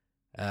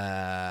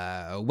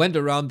went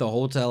around the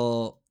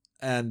hotel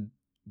and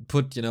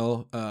put,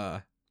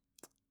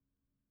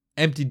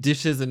 empty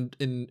dishes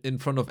in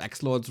front of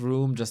X-Lord's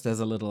room, just as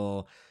a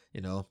little,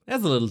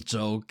 as a little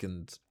joke.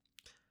 And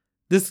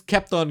this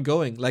kept on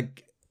going.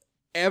 Like,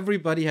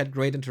 everybody had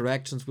great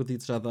interactions with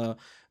each other.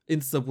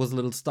 Insub was a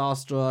little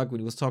starstruck when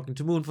he was talking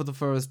to Moon for the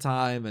first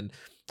time, and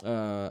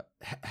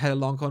had a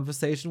long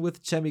conversation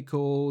with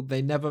Chemico.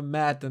 They never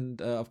met,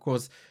 and of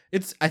course,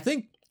 I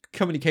think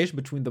communication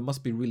between them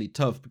must be really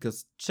tough,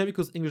 because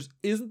Chemico's English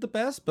isn't the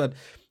best, but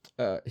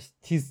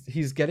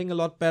he's getting a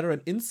lot better,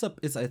 and Insub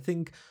is, I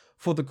think,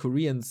 for the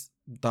Koreans,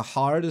 the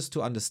hardest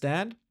to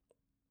understand,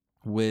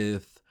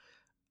 with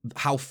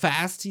how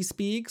fast he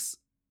speaks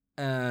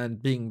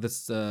and being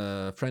this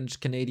French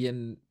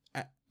Canadian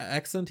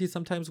accent he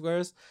sometimes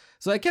wears.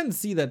 So I can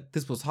see that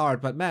this was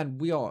hard, but man,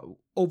 we are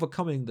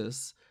overcoming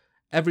this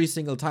every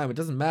single time. It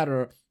doesn't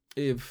matter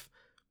if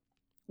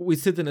we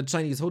sit in a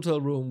Chinese hotel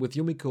room with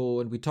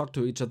Yumiko and we talk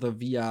to each other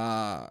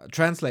via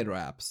translator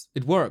apps.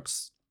 It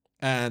works.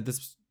 And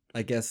this,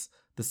 I guess,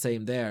 the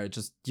same there.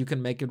 Just you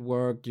can make it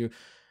work.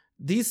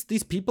 These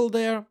people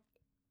there,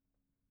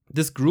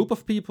 this group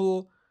of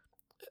people,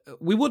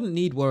 we wouldn't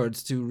need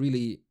words to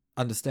really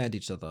understand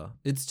each other.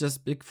 It's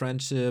just big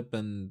friendship,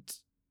 and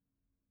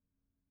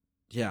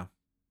yeah,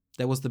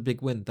 that was the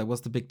big win. That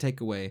was the big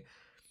takeaway.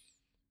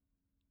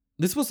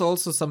 This was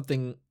also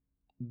something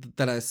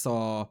that I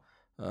saw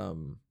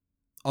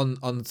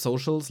on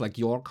socials, like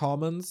your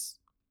comments.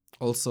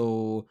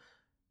 Also,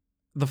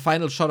 the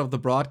final shot of the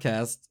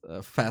broadcast,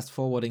 fast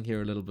forwarding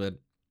here a little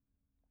bit.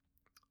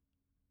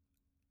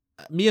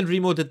 Me and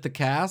Remo did the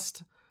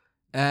cast,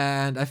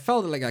 and I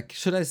felt like,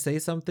 should I say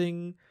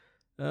something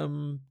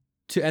to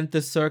end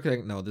this circuit?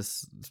 Like, no,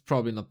 this is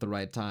probably not the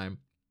right time.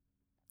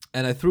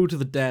 And I threw to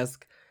the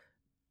desk,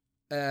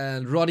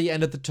 and Roddy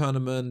ended the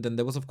tournament, and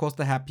there was, of course,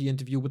 the happy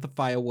interview with the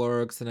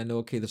fireworks, and I know,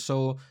 okay, the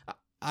show...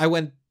 I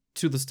went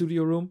to the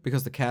studio room,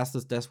 because the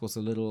caster's desk was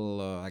a little,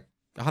 like,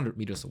 100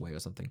 meters away or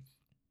something.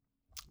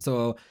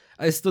 So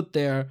I stood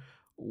there,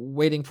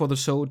 waiting for the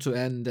show to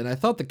end, and I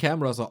thought the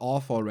cameras are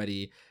off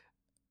already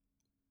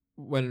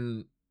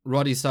when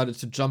Roddy started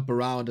to jump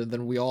around, and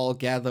then we all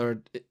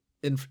gathered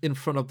in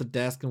front of the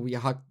desk, and we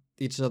hugged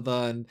each other,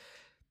 and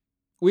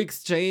we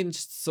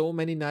exchanged so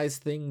many nice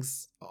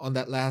things on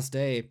that last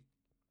day,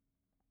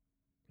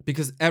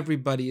 because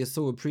everybody is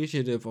so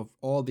appreciative of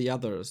all the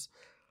others.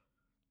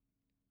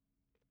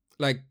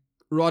 Like,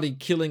 Roddy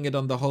killing it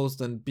on the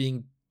host and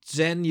being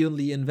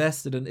genuinely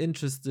invested and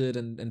interested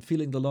and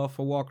feeling the love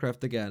for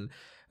Warcraft again.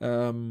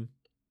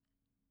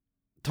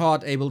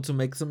 Todd able to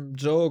make some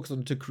jokes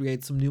and to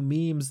create some new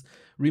memes.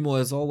 Remo,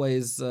 as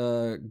always,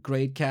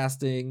 great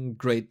casting,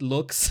 great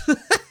looks.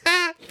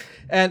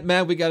 And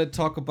man, we gotta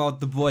talk about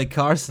the boy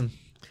Carson.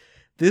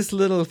 This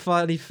little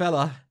funny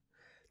fella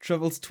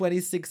travels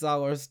 26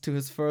 hours to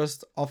his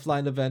first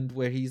offline event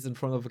where he's in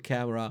front of a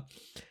camera.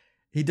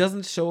 He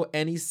doesn't show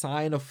any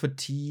sign of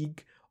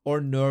fatigue or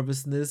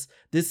nervousness.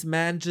 This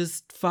man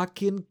just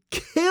fucking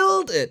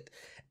killed it.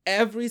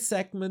 Every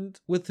segment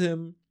with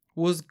him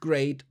was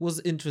great, was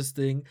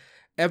interesting.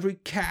 Every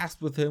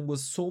cast with him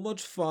was so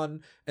much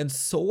fun and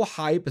so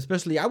hype.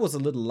 Especially, I was a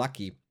little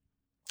lucky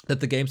that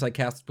the games I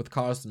casted with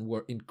Carson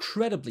were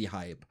incredibly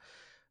hype.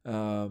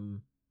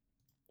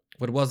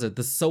 What was it?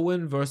 The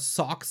Soin vs.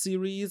 Sock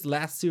series,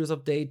 last series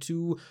of day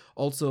 2.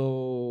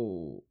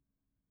 Also,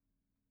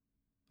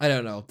 I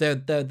don't know.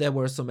 There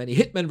were so many.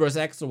 Hitman vs.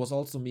 Extra was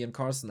also me and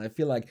Carson. I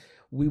feel like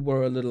we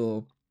were a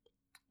little,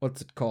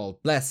 what's it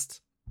called?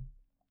 Blessed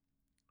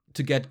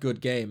to get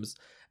good games.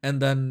 And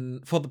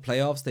then for the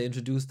playoffs, they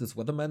introduced this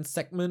Weatherman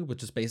segment,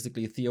 which is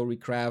basically theory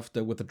craft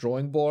with a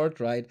drawing board,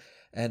 right?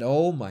 And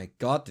oh my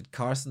god, did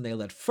Carson nail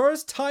that.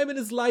 First time in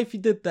his life he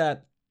did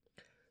that.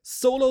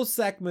 Solo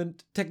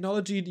segment,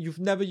 technology you've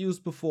never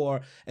used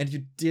before, and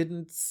you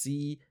didn't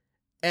see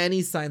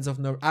any signs of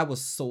nerve. I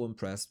was so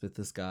impressed with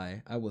this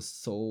guy.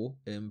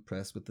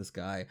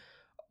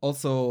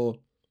 Also,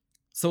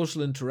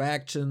 social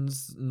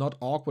interactions, not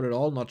awkward at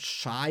all, not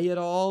shy at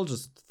all,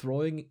 just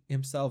throwing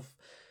himself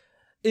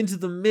into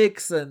the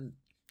mix. And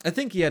I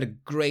think he had a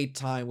great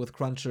time with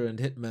Cruncher and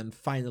Hitman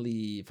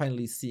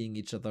finally seeing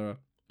each other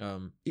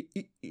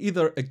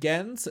either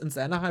again since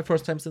Anaheim,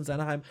 first time since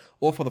Anaheim,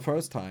 or for the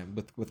first time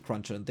with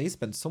Cruncher. And they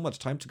spent so much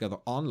time together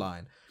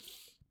online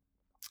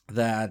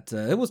that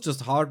it was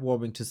just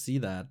heartwarming to see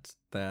that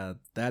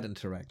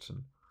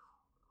interaction.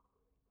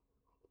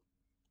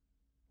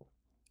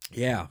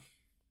 Yeah.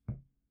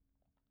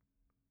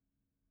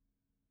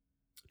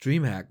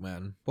 DreamHack,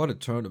 man. What a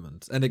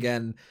tournament. And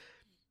again,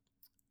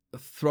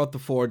 throughout the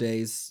 4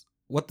 days,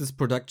 what this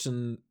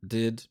production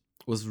did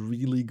was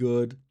really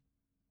good.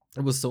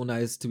 It was so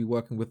nice to be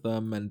working with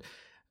them. And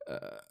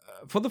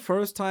for the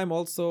first time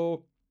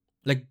also,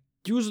 like,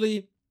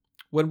 usually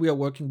when we are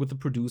working with a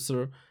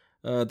producer,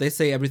 they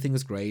say everything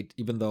is great,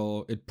 even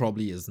though it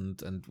probably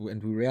isn't. And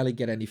we rarely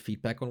get any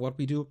feedback on what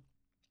we do.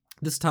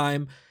 This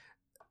time,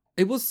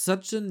 it was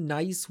such a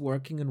nice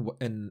working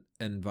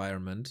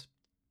environment.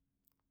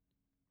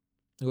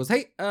 It was,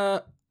 hey,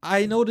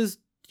 I noticed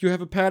you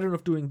have a pattern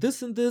of doing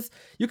this and this.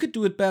 You could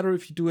do it better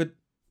if you do it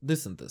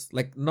this and this.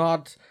 Like,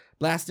 not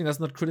blasting us,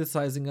 not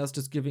criticizing us,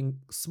 just giving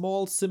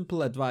small,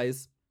 simple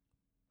advice.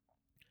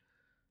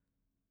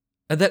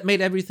 And that made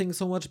everything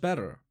so much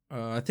better.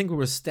 I think we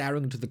were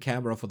staring into the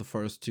camera for the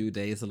first 2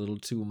 days a little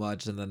too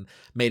much, and then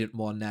made it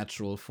more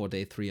natural for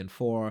day 3 and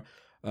 4.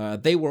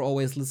 They were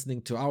always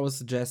listening to our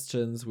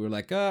suggestions. We were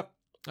like,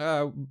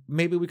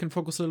 maybe we can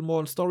focus a little more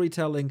on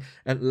storytelling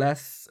and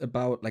less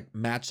about like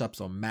matchups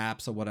or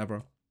maps or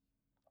whatever.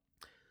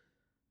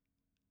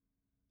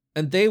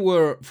 And they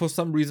were, for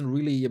some reason,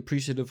 really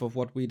appreciative of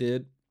what we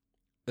did.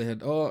 They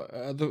had,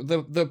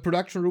 the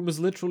production room is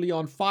literally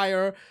on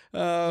fire,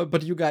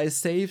 but you guys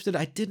saved it.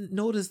 I didn't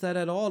notice that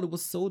at all. It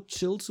was so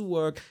chill to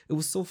work. It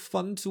was so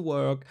fun to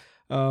work.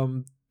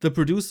 The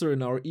producer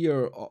in our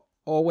ear,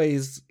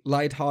 always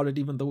lighthearted,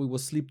 even though we were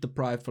sleep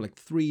deprived for like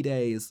 3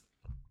 days.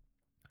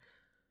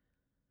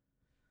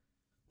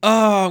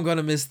 Oh, I'm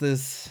gonna miss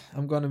this.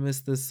 I'm gonna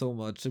miss this so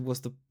much. It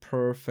was the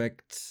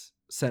perfect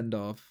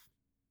send-off.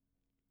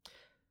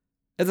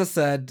 As I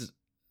said,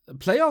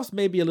 playoffs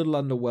may be a little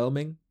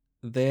underwhelming.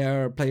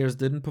 Their players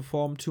didn't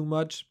perform too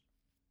much.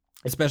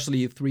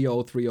 Especially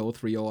 3-0, 3-0,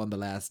 3-0 on the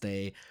last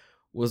day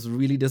was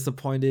really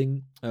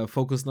disappointing.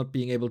 Focus not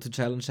being able to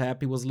challenge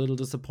Happy was a little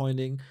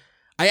disappointing.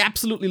 I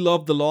absolutely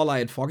loved the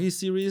Lawlight Foggy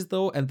series,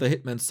 though, and the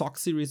Hitman Sock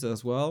series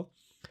as well.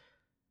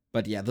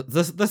 But yeah, the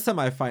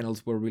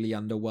semifinals were really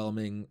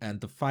underwhelming,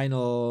 and the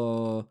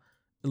final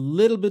a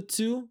little bit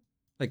too.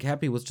 Like,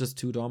 Happy was just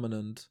too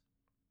dominant.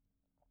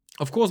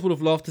 Of course, would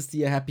have loved to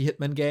see a Happy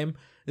Hitman game.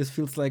 This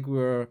feels like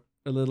we're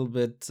a little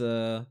bit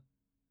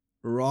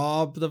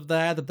robbed of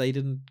that they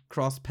didn't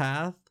cross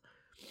path.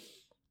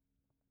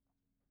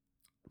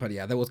 But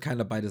yeah, that was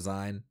kind of by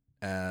design,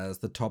 as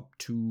the top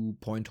 2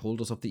 point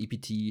holders of the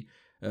EPT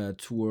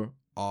tour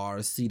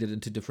are seeded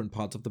into different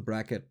parts of the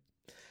bracket.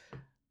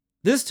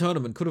 This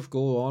tournament could have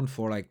gone on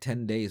for like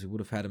 10 days. We would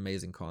have had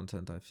amazing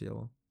content, I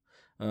feel.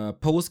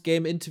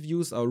 Post-game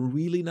interviews are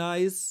really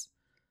nice.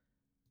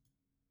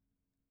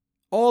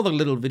 All the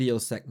little video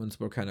segments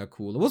were kind of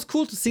cool. It was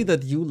cool to see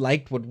that you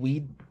liked what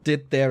we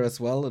did there as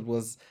well. It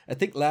was, I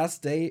think,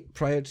 last day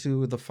prior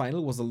to the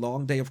final was a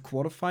long day of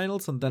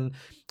quarterfinals. And then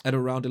at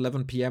around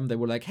 11 p.m. they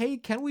were like, hey,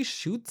 can we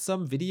shoot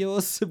some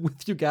videos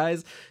with you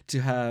guys to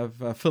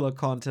have filler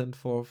content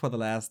for the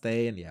last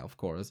day? And yeah, of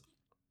course.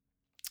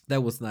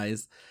 That was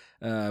nice.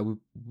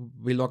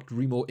 We locked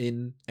Remo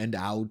in and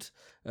out.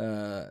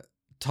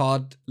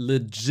 Todd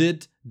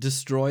legit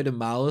destroyed a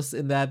mouse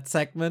in that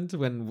segment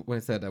when I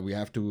said that we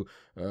have to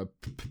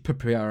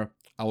prepare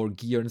our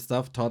gear and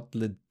stuff. Todd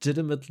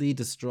legitimately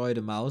destroyed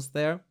a mouse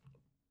there.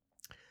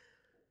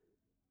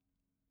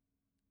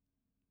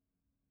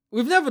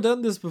 We've never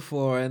done this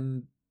before,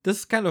 and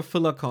this kind of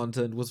filler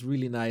content was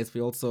really nice.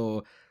 We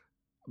also,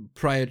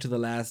 prior to the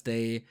last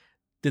day,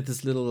 did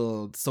this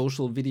little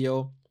social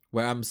video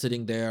where I'm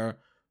sitting there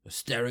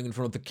staring in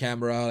front of the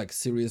camera, like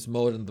serious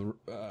mode, and the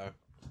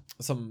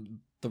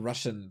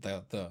Russian,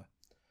 the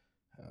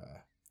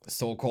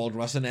so-called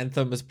Russian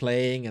anthem is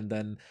playing, and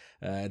then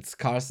it's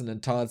Carson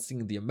and Todd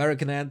singing the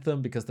American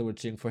anthem because they were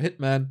cheering for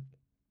Hitman,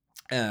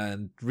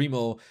 and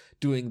Remo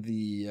doing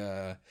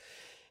the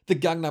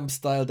Gangnam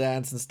Style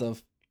dance and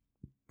stuff.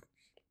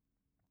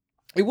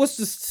 It was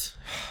just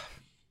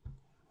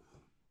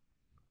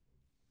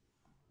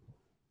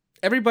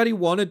everybody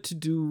wanted to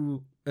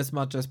do as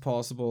much as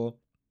possible,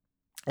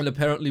 and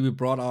apparently we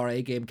brought our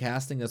A-game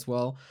casting as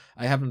well.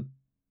 I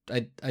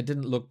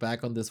didn't look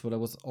back on this, but it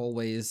was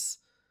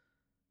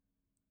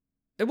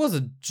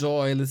a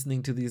joy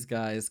listening to these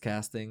guys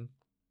casting.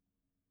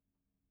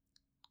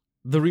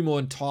 The Remo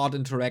and Todd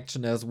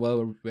interaction as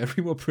well, where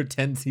Remo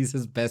pretends he's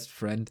his best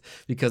friend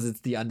because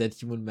it's the undead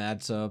human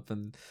matchup,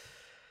 and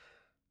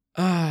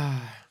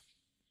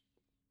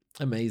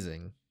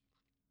amazing.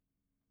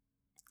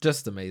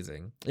 Just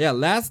amazing. Yeah,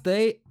 last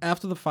day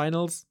after the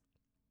finals,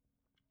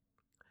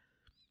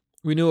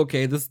 we knew,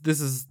 okay, this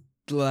is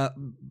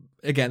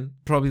again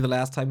probably the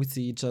last time we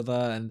see each other,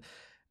 and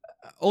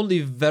only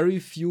very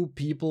few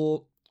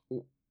people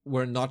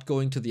were not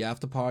going to the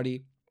after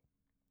party.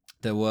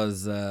 There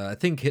was, I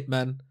think,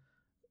 Hitman.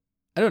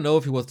 I don't know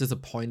if he was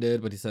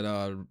disappointed, but he said,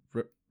 I'd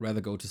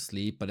rather go to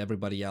sleep, but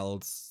everybody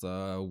else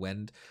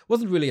went. It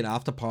wasn't really an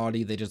after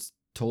party. They just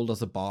told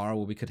us a bar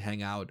where we could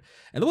hang out.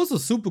 And it was a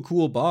super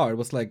cool bar. It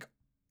was like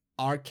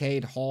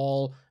arcade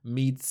hall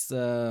meets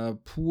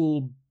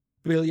pool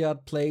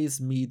billiard place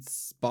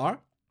meets bar.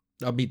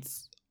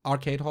 Meets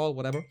arcade hall,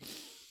 whatever.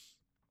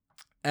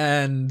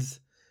 And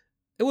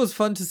it was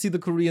fun to see the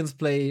Koreans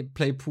play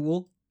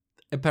pool.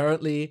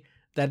 Apparently,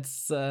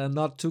 that's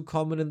not too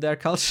common in their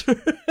culture.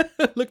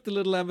 Looked a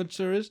little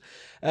amateurish.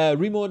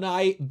 Remo and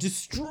I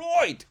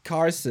destroyed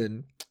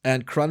Carson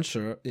and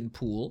Cruncher in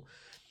pool.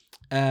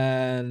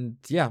 And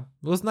yeah,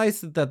 it was nice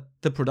that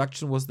the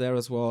production was there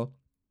as well.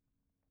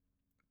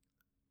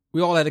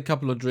 We all had a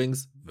couple of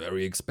drinks.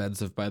 Very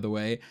expensive, by the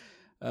way.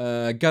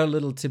 Got a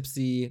little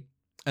tipsy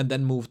and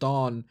then moved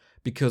on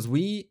because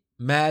we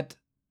met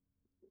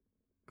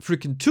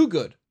freaking Too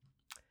Good.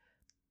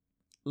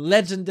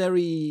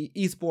 Legendary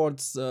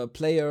esports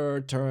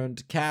player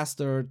turned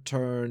caster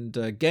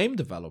turned game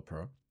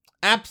developer.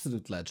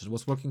 Absolute legend.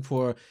 Was working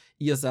for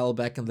ESL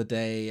back in the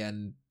day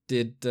and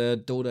did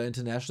Dota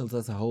Internationals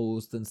as a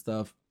host and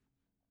stuff.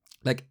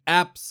 Like,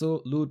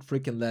 absolute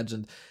freaking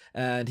legend.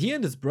 And he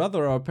and his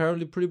brother are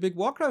apparently pretty big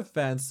Warcraft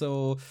fans,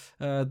 so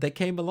they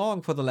came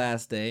along for the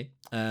last day.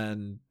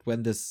 And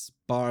when this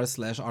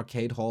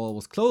bar/arcade hall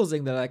was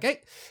closing, they're like,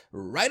 hey,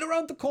 right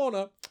around the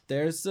corner,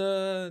 there's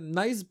a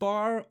nice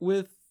bar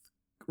with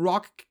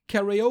rock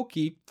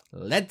karaoke.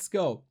 Let's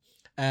go.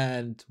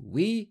 And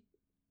we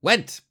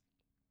went.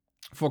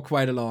 for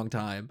quite a long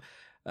time.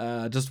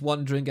 Just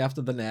one drink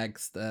after the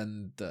next,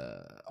 and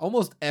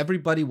almost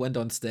everybody went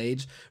on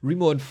stage.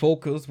 Remo and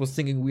Focus was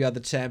singing "We Are the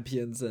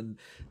Champions," and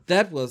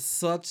that was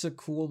such a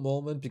cool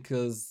moment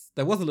because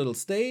there was a little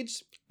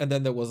stage, and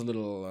then there was a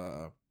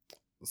little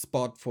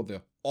spot for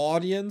the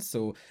audience.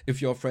 So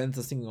if your friends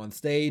are singing on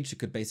stage, you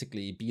could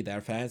basically be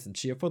their fans and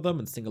cheer for them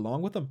and sing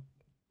along with them.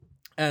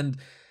 And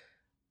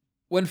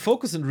when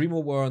Focus and Remo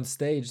were on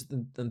stage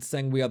and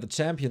sang "We Are the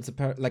Champions,"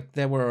 like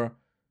there were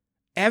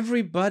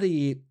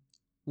everybody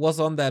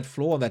was on that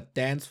floor, that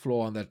dance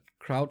floor, on that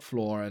crowd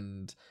floor,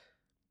 and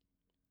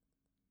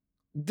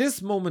this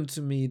moment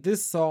to me,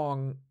 this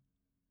song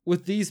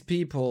with these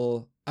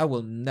people, I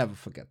will never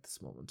forget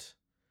this moment.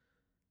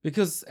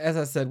 Because, as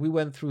I said, we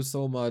went through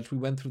so much. We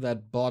went through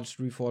that botched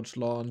Reforged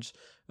launch.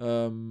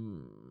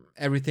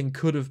 Everything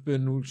could have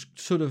been,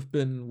 should have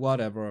been,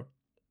 whatever.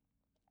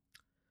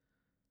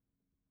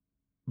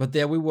 But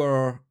there we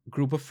were,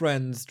 group of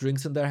friends,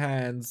 drinks in their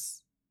hands,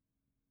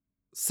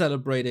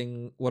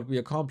 celebrating what we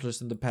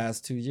accomplished in the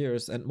past 2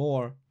 years and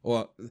more,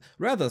 or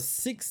rather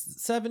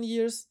 7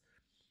 years.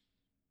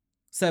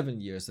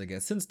 7 years, I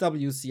guess, since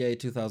WCA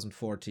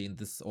 2014,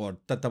 or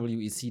that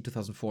WEC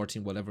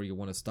 2014, whatever you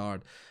want to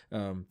start.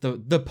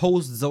 The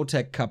post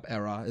Zotac Cup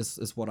era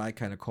is what I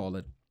kind of call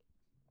it.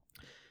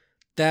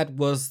 That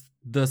was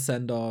the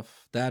send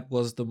off. That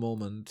was the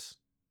moment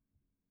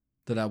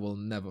that I will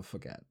never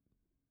forget.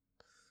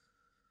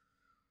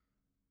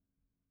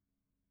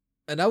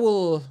 And I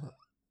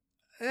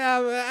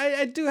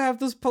do have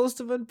those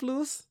post-event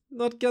blues,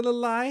 not gonna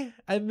lie.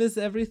 I miss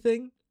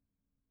everything.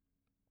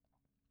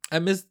 I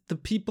miss the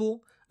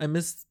people. I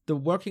miss the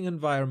working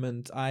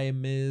environment. I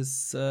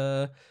miss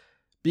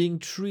being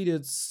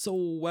treated so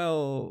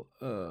well.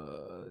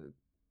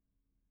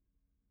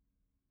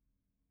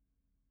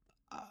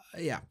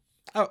 Yeah.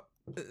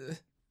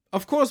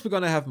 Of course, we're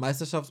gonna have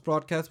Meisterschafts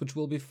broadcast, which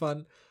will be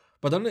fun.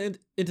 But on an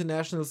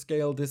international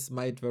scale, this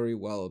might very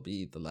well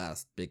be the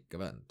last big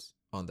event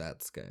on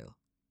that scale.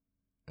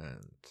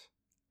 And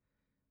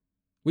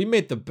we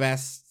made the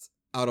best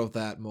out of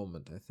that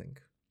moment, I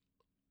think.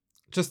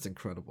 Just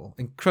incredible.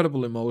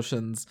 Incredible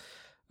emotions.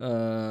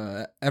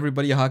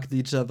 Everybody hugged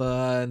each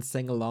other and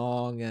sang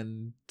along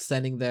and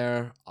standing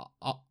there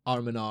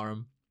arm in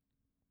arm.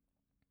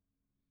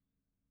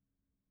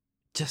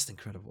 Just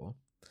incredible.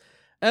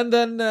 And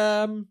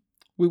then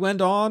we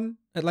went on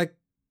at like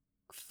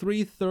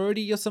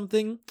 3:30 or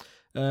something.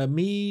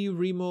 Me,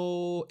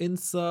 Remo,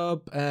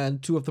 Insub,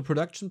 and 2 of the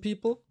production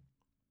people.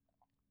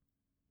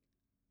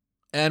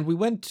 And we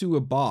went to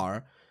a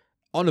bar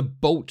on a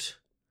boat.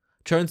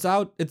 Turns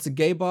out it's a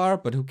gay bar,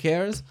 but who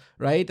cares,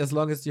 right? As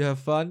long as you have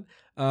fun.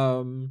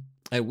 And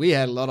we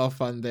had a lot of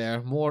fun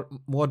there.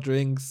 More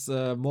drinks,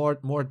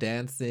 more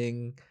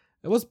dancing.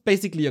 It was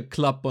basically a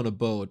club on a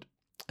boat.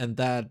 And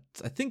that,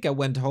 I think I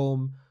went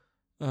home.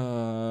 Me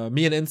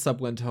and Insub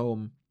went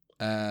home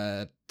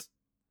at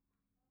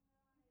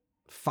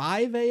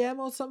 5 a.m.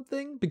 or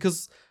something,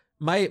 because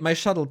my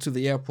shuttle to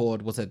the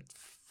airport was at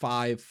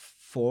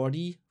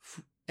 5:40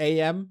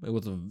 a.m. It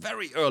was a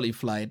very early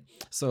flight,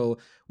 so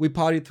we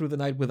partied through the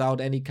night without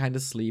any kind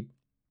of sleep.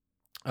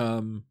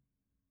 And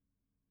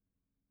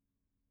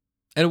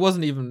it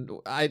wasn't even,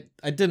 I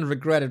didn't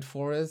regret it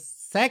for a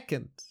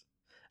second.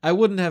 I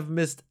wouldn't have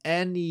missed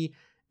any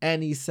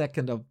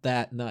second of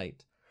that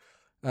night.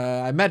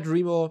 I met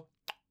Remo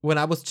when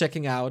I was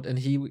checking out, and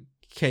he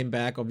came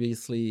back.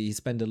 Obviously, he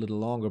spent a little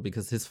longer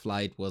because his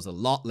flight was a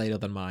lot later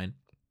than mine.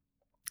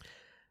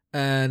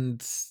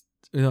 And,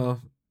 you know,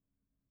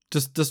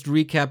 just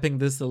recapping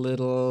this a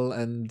little,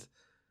 and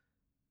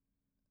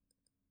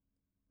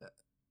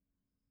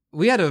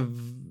we had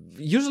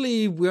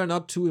usually we are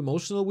not too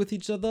emotional with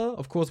each other.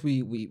 Of course,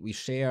 we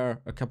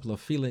share a couple of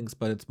feelings,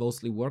 but it's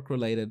mostly work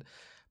related.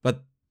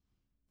 But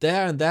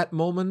there in that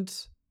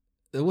moment,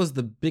 it was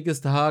the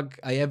biggest hug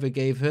I ever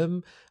gave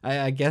him.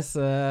 I guess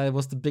it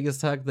was the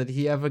biggest hug that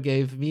he ever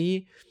gave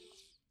me.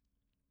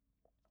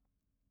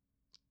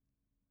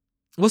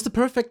 It was the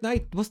perfect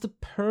night. It was the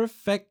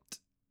perfect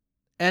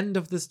end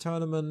of this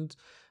tournament.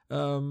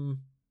 I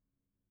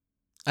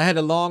had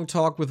a long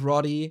talk with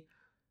Roddy,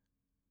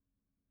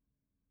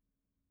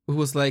 who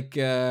was like,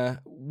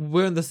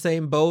 we're in the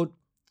same boat.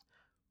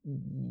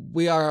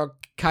 We are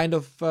kind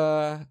of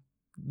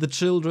the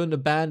children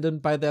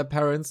abandoned by their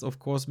parents, of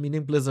course,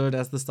 meaning Blizzard,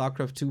 as the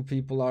StarCraft 2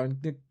 people are in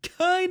a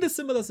kind of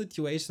similar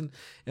situation.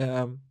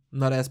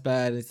 Not as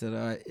bad. He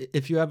said,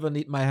 if you ever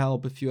need my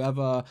help, if you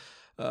ever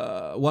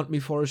want me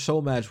for a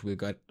show match, we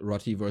got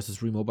Roddy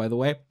versus Remo, by the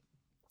way.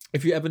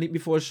 If you ever need me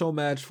for a show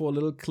match, for a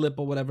little clip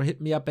or whatever, hit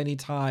me up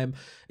anytime.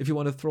 If you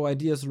want to throw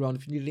ideas around,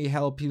 if you need any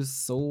help,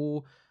 he's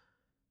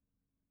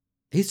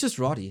just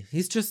Roddy.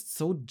 He's just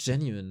so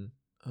genuine.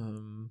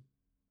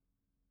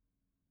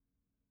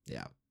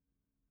 Yeah.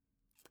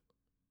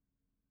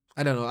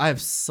 I don't know. I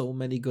have so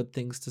many good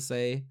things to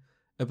say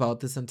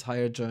about this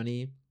entire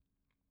journey.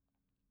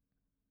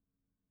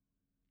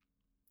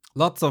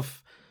 Lots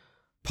of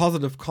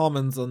positive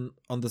comments on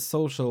the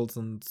socials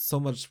and so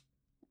much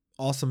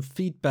awesome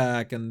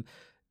feedback, and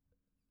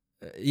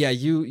yeah,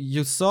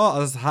 you saw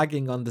us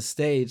hugging on the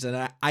stage,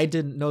 and I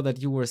didn't know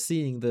that you were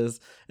seeing this,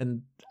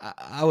 and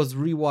I was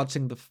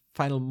rewatching the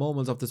final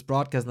moments of this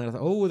broadcast, and I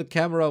thought, oh, the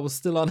camera was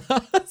still on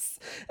us,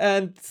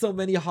 and so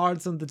many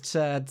hearts in the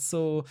chat.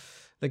 So,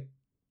 like,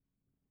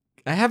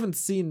 I haven't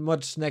seen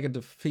much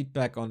negative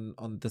feedback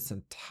on this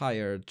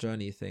entire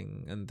journey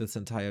thing and this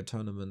entire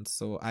tournament.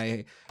 So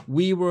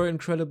we were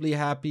incredibly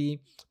happy.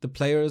 The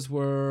players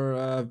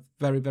were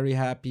very, very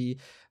happy.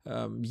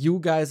 You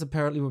guys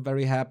apparently were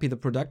very happy. The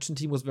production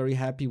team was very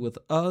happy with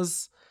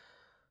us.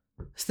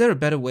 Is there a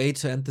better way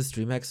to end this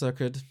DreamHack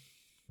circuit?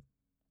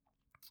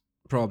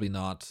 Probably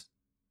not.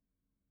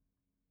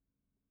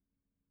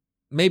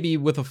 Maybe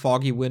with a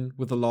Foggy win,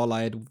 with a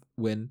Lawlight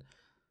win.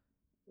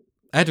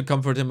 I had to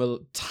comfort him a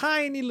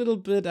tiny little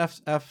bit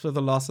after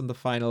the loss in the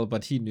final,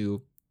 but he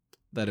knew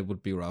that it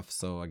would be rough.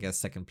 So I guess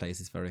second place,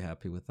 he's very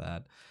happy with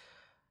that.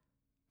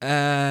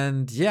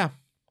 And yeah,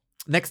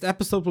 next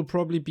episode will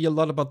probably be a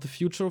lot about the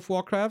future of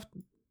Warcraft.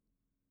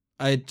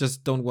 I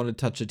just don't want to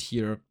touch it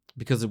here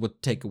because it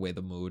would take away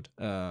the mood.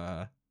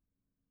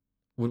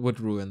 Would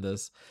ruin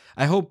this.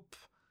 I hope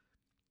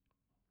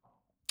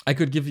I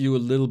could give you a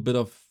little bit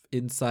of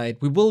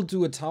insight. We will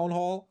do a town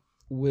hall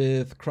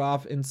with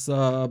Krav,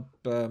 Insub,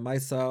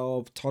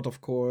 myself, Todd,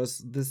 of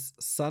course, this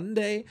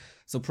Sunday.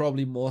 So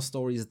probably more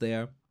stories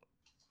there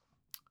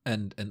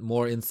and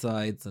more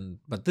insights.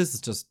 But this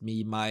is just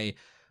me, my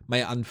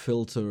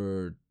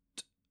unfiltered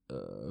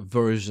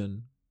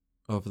version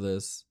of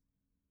this.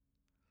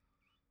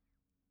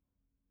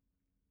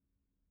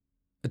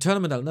 A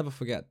tournament I'll never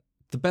forget.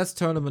 The best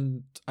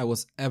tournament I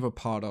was ever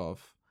part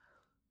of.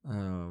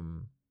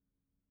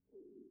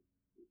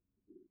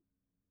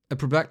 A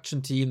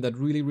production team that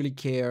really, really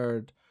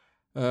cared,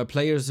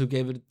 players who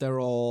gave it their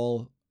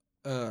all,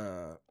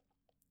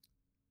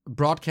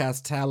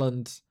 broadcast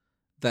talent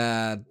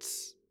that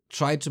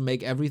tried to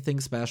make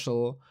everything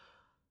special,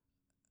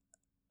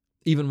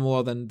 even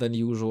more than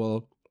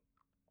usual.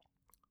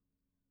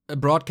 A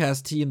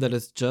broadcast team that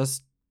is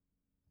just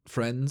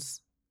friends,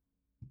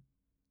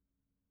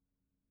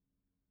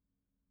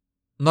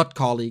 not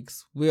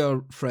colleagues. We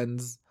are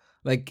friends.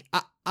 Like,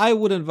 I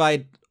would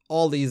invite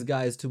all these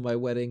guys to my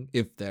wedding,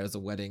 if there's a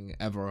wedding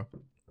ever.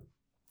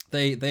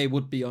 They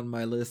would be on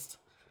my list.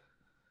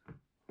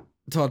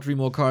 Todd,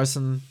 Remo,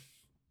 Carson,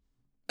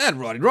 and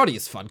Roddy. Roddy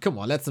is fun. Come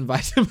on, let's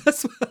invite him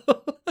as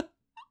well.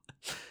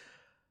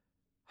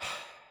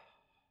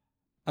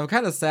 I'm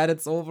kind of sad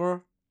it's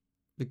over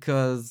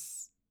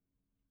because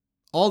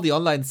all the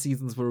online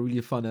seasons were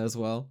really fun as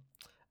well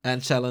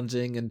and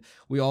challenging, and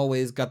we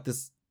always got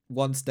this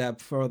one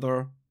step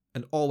further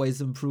and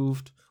always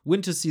improved.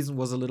 Winter season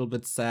was a little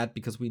bit sad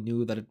because we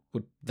knew that it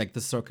would, like,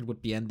 the circuit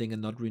would be ending and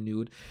not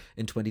renewed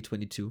in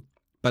 2022.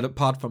 But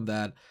apart from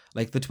that,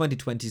 like the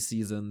 2020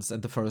 seasons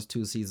and the first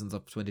 2 seasons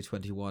of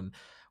 2021,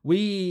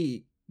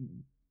 we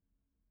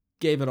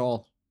gave it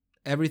all.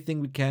 Everything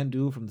we can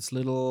do from this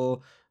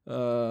little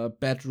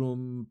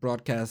bedroom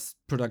broadcast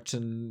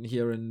production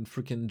here in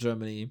freaking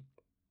Germany.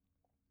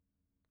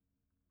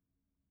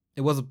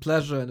 It was a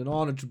pleasure and an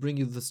honor to bring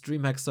you the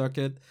DreamHack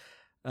circuit.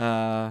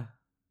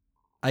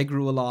 I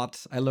grew a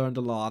lot. I learned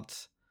a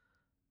lot.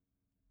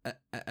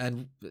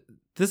 And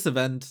this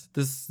event,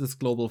 this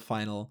global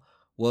final,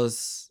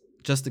 was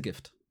just a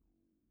gift.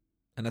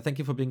 And I thank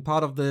you for being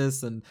part of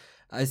this. And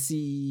I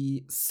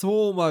see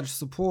so much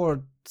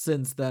support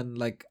since then.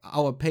 Like,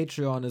 our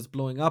Patreon is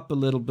blowing up a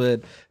little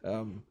bit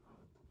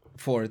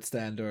for its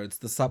standards.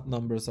 The sub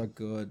numbers are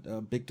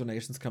good. Big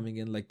donations coming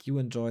in. Like, you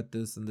enjoyed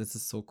this. And this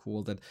is so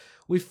cool that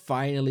we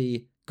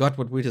finally got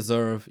what we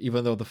deserve,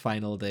 even though the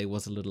final day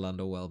was a little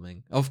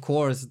underwhelming. Of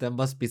course, there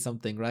must be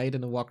something, right?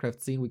 In the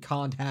Warcraft scene, we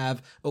can't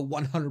have a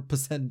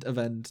 100%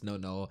 event.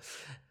 No.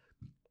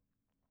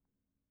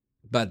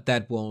 But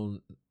that will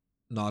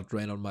not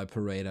rain on my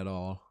parade at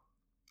all.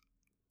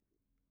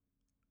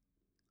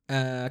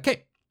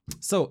 Okay,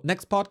 so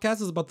next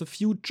podcast is about the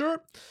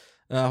future.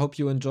 I hope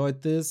you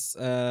enjoyed this,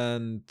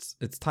 and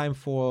it's time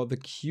for the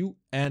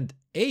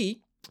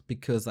Q&A,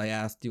 because I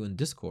asked you in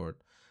Discord,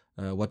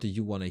 what do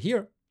you want to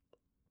hear?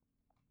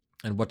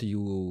 And what are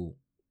you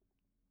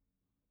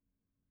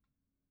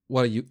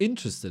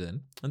interested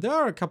in? And there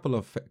are a couple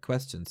of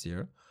questions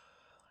here.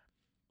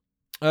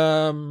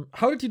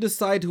 How did you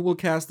decide who will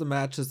cast the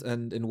matches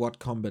and in what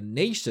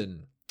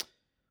combination?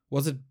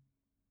 Was it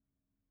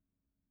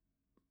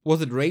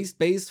race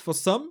based for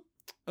some?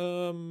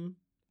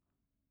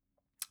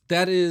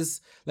 That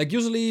is, like,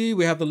 usually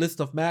we have the list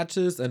of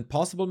matches and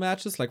possible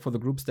matches. Like, for the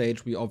group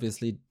stage, we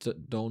obviously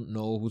don't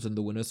know who's in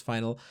the winners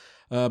final.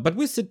 But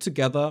we sit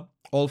together,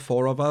 all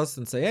 4 of us,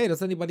 and say, hey,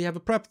 does anybody have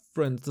a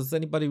preference? Does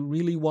anybody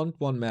really want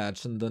one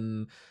match? And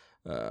then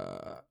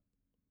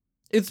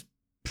it's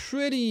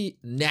pretty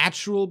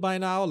natural by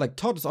now. Like,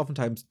 Todd is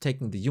oftentimes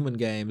taking the human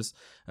games.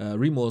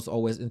 Remo is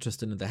always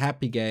interested in the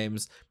happy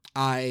games.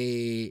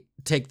 I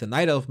take the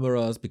Night Elf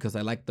mirrors because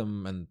I like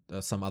them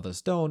and some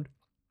others don't.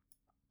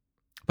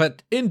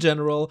 But in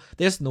general,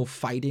 there's no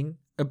fighting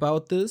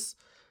about this.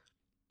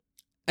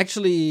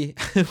 Actually,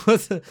 it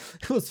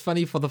was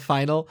funny for the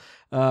final.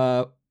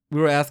 we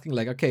were asking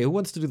like, okay, who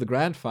wants to do the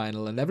grand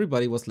final? And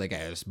everybody was like,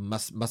 it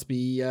must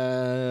be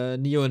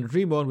Neo and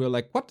Remo. And we were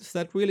like, what? Is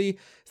that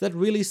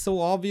really so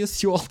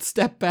obvious? You all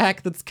step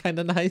back. That's kind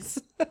of nice.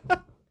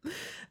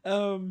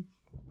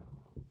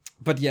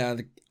 But yeah,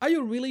 are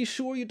you really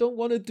sure you don't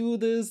want to do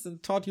this?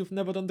 And Todd, you've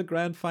never done the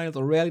grand finals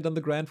or rarely done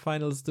the grand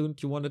finals.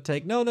 Don't you want to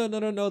take? No.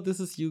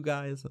 This is you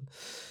guys. And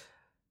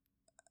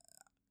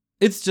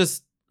it's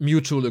just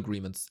mutual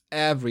agreements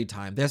every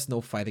time. There's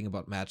no fighting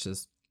about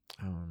matches.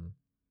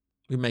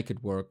 We make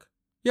it work.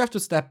 You have to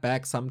step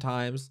back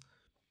sometimes,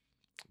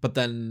 but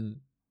then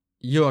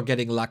you're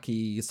getting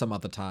lucky some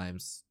other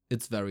times.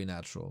 It's very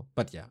natural.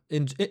 But yeah,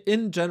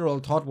 in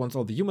general, Todd wants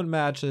all the human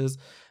matches.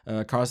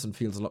 Carson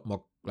feels a lot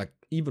more, like,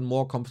 even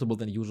more comfortable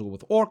than usual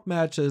with orc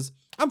matches.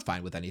 I'm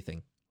fine with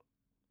anything.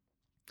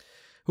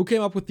 Who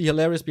came up with the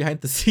hilarious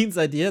behind the scenes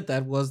idea?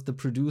 That was the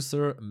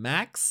producer,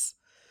 Max.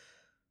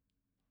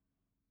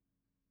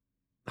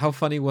 How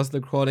funny was the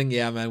recording?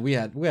 Yeah, man, we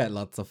had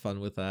lots of fun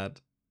with that.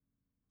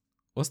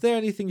 Was there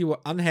anything you were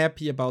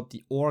unhappy about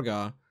the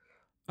Orga?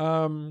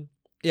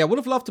 Yeah, would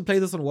have loved to play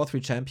this on War 3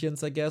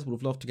 Champions, I guess. Would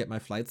have loved to get my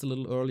flights a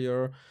little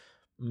earlier.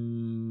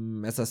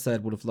 As I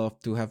said, would have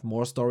loved to have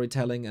more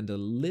storytelling and a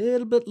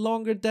little bit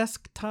longer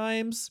desk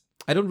times.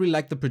 I don't really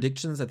like the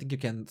predictions. I think you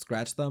can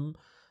scratch them.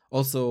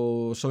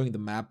 Also, showing the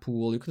map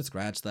pool, you can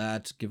scratch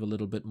that, give a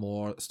little bit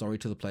more story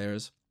to the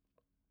players.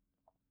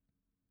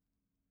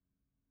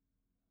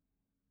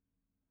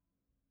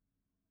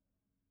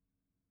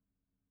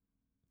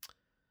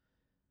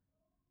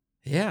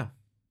 Yeah.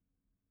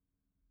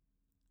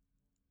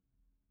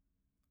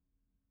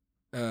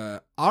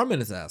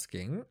 Armin is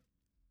asking,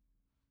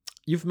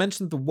 you've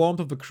mentioned the warmth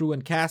of the crew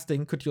and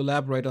casting. Could you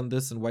elaborate on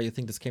this and why you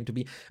think this came to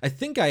be? I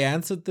think I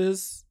answered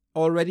this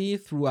already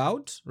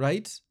throughout,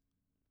 right?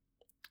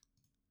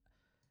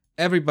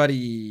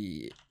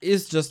 Everybody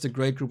is just a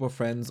great group of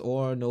friends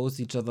or knows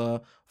each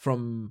other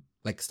from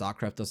like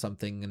StarCraft or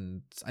something,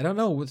 and I don't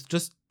know, it's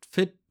just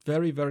fit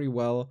very, very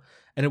well.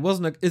 And it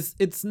wasn't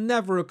it's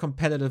never a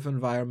competitive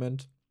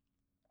environment.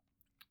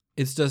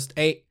 It's just,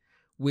 hey,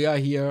 we are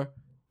here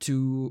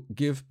to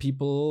give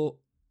people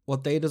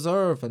what they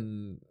deserve,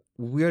 and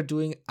we're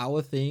doing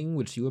our thing,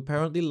 which you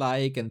apparently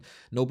like, and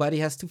nobody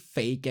has to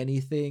fake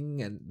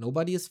anything, and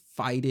nobody is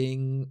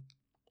fighting.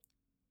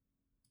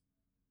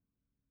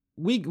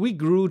 We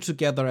grew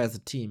together as a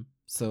team,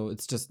 so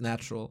it's just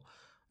natural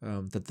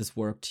that this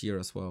worked here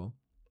as well.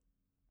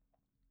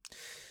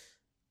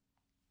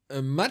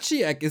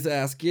 Machiak is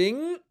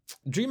asking,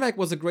 DreamHack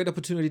was a great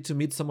opportunity to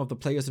meet some of the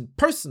players in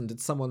person.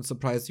 Did someone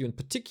surprise you in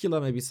particular?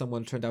 Maybe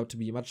someone turned out to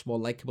be much more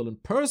likable in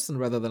person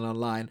rather than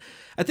online.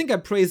 I think I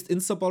praised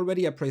Insub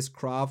already. I praised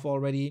Krav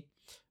already.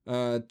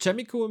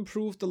 Chemico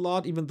improved a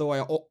lot, even though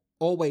I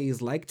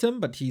always liked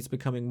him, but he's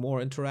becoming more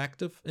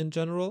interactive in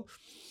general.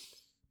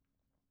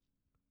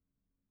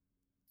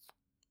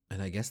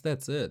 And I guess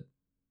that's it.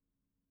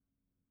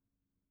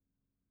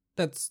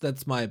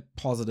 That's my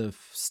positive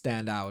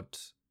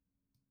standout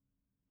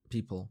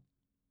people.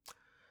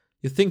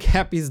 You think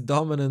Happy's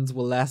dominance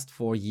will last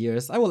 4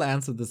 years? I will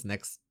answer this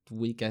next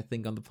week, I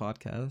think, on the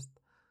podcast.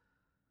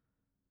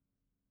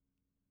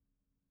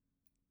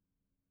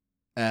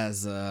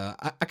 As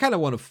I kind of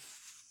want to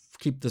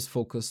keep this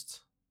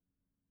focused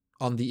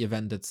on the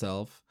event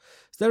itself.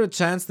 Is there a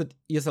chance that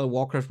ESL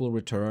Warcraft will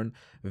return?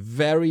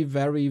 Very,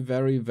 very,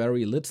 very,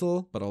 very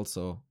little, but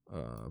also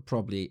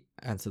probably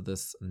answer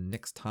this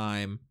next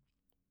time.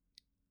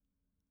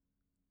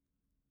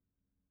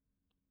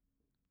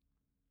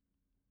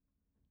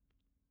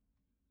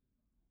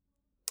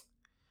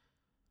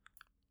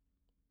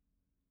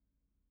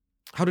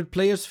 How did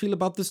players feel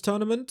about this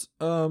tournament?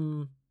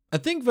 I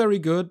think very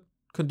good.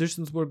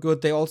 Conditions were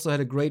good. They also had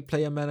a great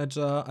player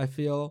manager, I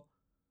feel.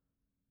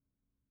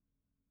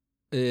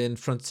 In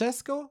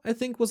Francesco, I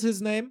think was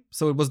his name.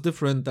 So it was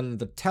different than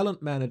the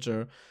talent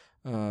manager.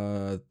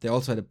 They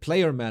also had a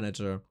player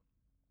manager.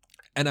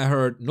 And I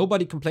heard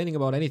nobody complaining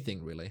about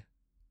anything, really.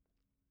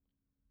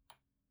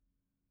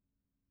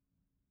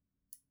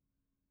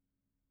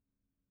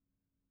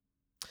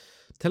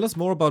 Tell us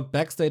more about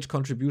backstage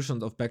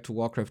contributions of Back to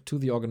Warcraft to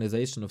the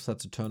organization of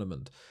such a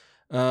tournament.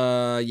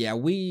 Yeah,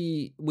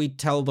 we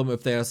tell them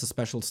if there's a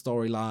special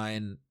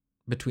storyline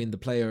between the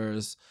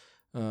players.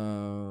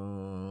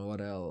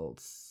 What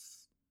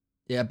else?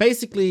 Yeah,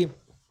 basically,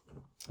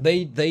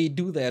 they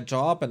do their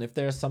job, and if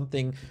there's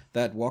something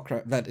that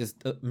Warcraft that is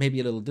maybe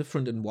a little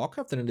different in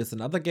Warcraft than it is in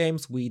other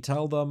games, we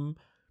tell them.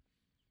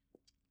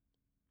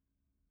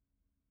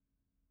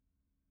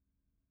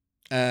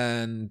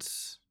 And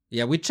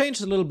yeah, we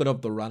changed a little bit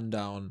of the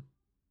rundown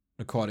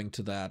according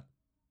to that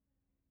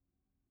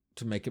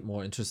to make it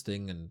more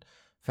interesting and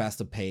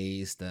faster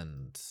paced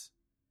and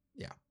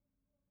yeah,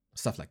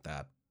 stuff like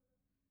that.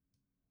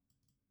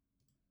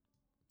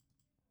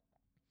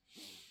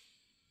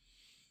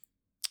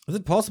 Is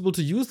it possible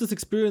to use this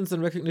experience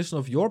and recognition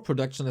of your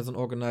production as an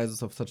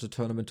organizer of such a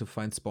tournament to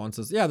find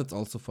sponsors? Yeah, that's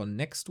also for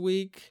next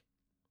week.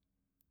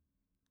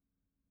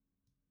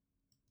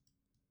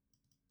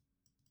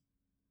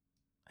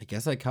 I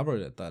guess I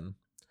covered it then.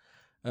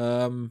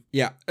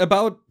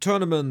 About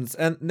tournaments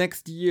and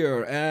next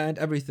year and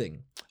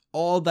everything.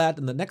 All that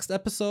in the next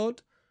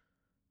episode,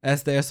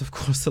 as there's of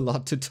course a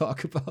lot to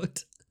talk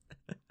about.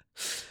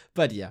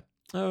 But yeah,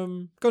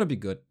 gonna be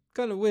good.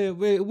 We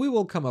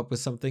will come up with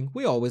something.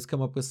 We always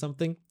come up with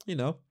something, you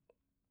know.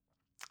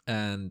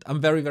 And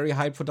I'm very, very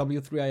hyped for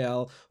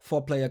W3IL.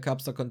 4-player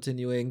cups are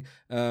continuing.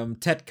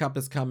 TED Cup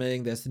is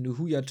coming. There's the new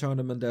Huya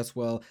tournament as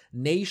well.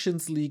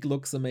 Nations League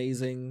looks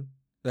amazing.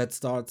 That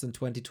starts in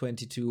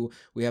 2022.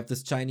 We have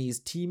this Chinese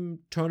team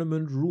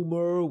tournament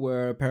rumor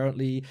where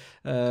apparently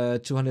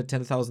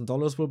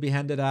 $210,000 will be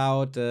handed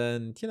out.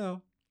 And, you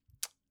know,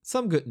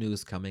 some good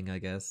news coming, I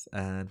guess.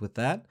 And with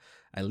that,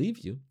 I leave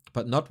you.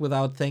 But not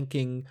without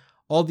thanking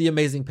all the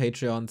amazing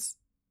Patreons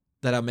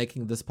that are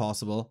making this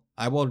possible.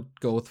 I won't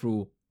go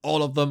through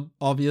all of them,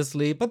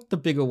 obviously, but the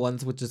bigger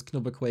ones, which is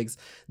Knubberquakes,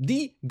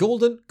 the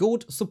Golden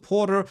Goat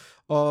supporter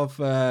of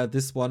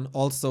this one.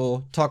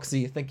 Also,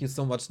 Toxie, thank you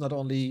so much, not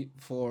only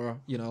for,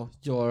 you know,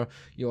 your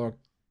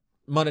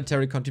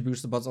monetary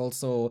contribution, but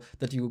also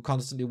that you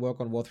constantly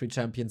work on War 3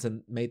 Champions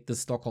and made the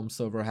Stockholm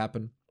server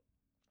happen.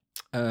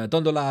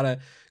 Dondolare,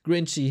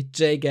 Grinchy,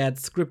 JGAT,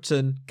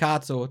 Scription,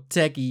 Kato,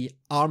 Teggy,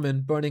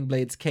 Armin, Burning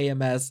Blades,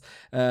 KMS,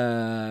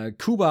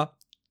 Kuba,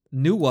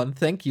 new one,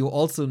 thank you.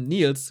 Also,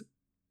 Niels,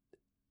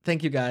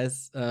 thank you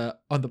guys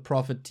on the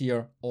profit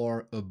tier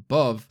or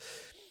above.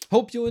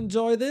 Hope you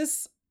enjoy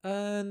this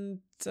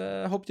and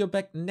hope you're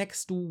back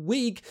next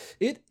week.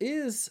 It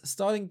is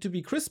starting to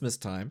be Christmas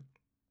time.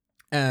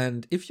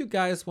 And if you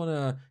guys want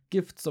to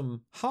gift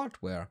some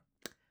hardware,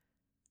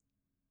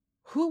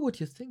 who would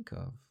you think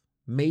of?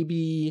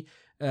 Maybe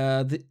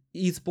the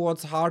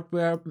esports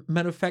hardware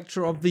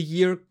manufacturer of the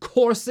year,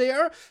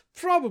 Corsair?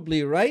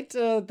 Probably, right?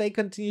 They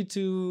continue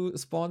to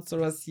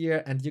sponsor us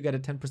here, and you get a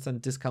 10%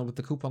 discount with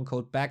the coupon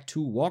code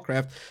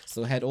BACK2WARCRAFT.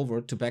 So head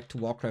over to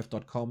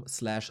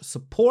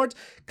back2warcraft.com/support.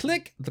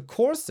 Click the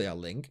Corsair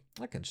link.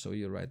 I can show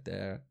you right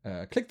there.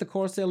 Click the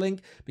Corsair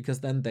link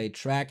because then they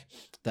track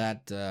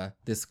that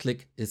this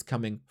click is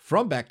coming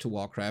from Back to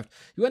Warcraft.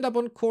 You end up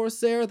on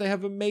Corsair. They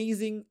have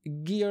amazing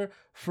gear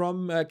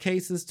from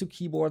cases to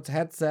keyboards,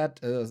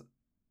 headset,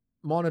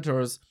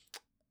 monitors,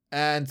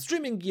 and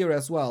streaming gear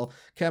as well.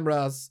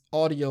 Cameras,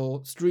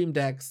 audio, stream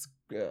decks,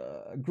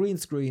 green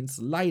screens,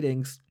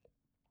 lightings.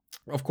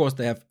 Of course,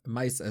 they have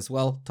mice as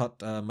well.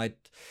 Todd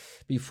might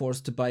be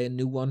forced to buy a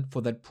new one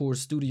for that poor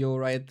studio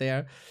right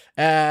there.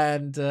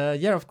 And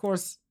of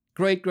course,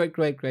 great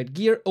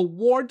gear.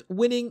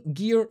 Award-winning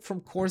gear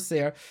from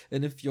Corsair.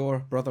 And if your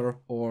brother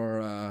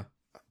or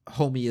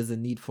homie is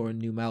in need for a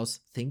new mouse,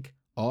 think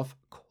of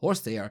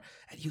Corsair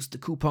and use the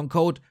coupon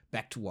code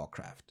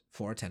BACK2WARCRAFT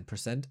for a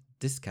 10%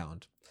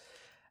 discount.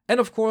 And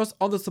of course,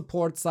 on the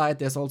support side,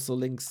 there's also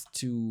links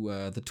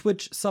to the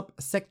Twitch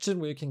sub-section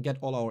where you can get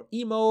all our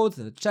emotes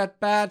and the chat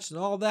badge and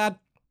all that.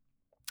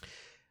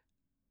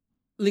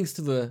 Links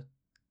to the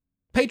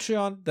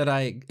Patreon that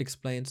I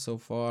explained so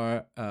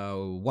far,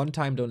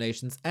 one-time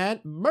donations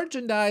and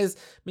merchandise.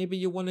 Maybe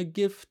you want to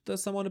gift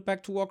someone a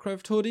Back to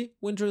Warcraft hoodie.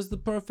 Winter is the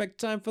perfect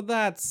time for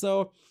that.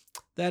 So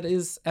that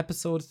is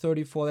episode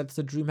 34. That's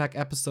the DreamHack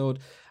episode.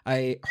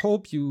 I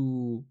hope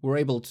you were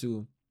able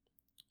to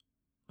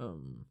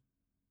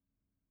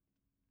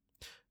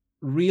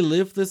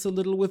relive this a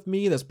little with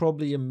me. There's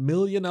probably a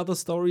million other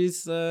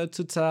stories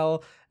to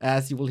tell,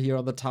 as you will hear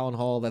on the town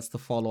hall. That's the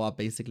follow-up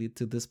basically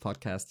to this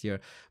podcast here.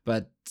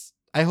 But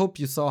I hope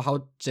you saw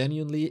how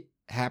genuinely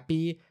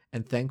happy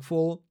and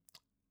thankful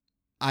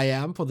I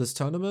am for this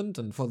tournament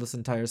and for this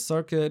entire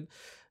circuit.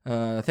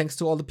 Thanks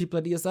to all the people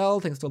at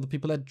ESL, thanks to all the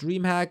people at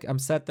DreamHack. I'm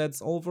sad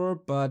that's over,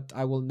 but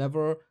I will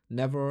never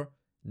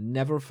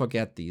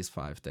forget these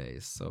 5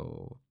 days.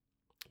 So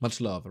much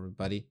love,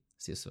 everybody.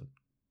 See you soon.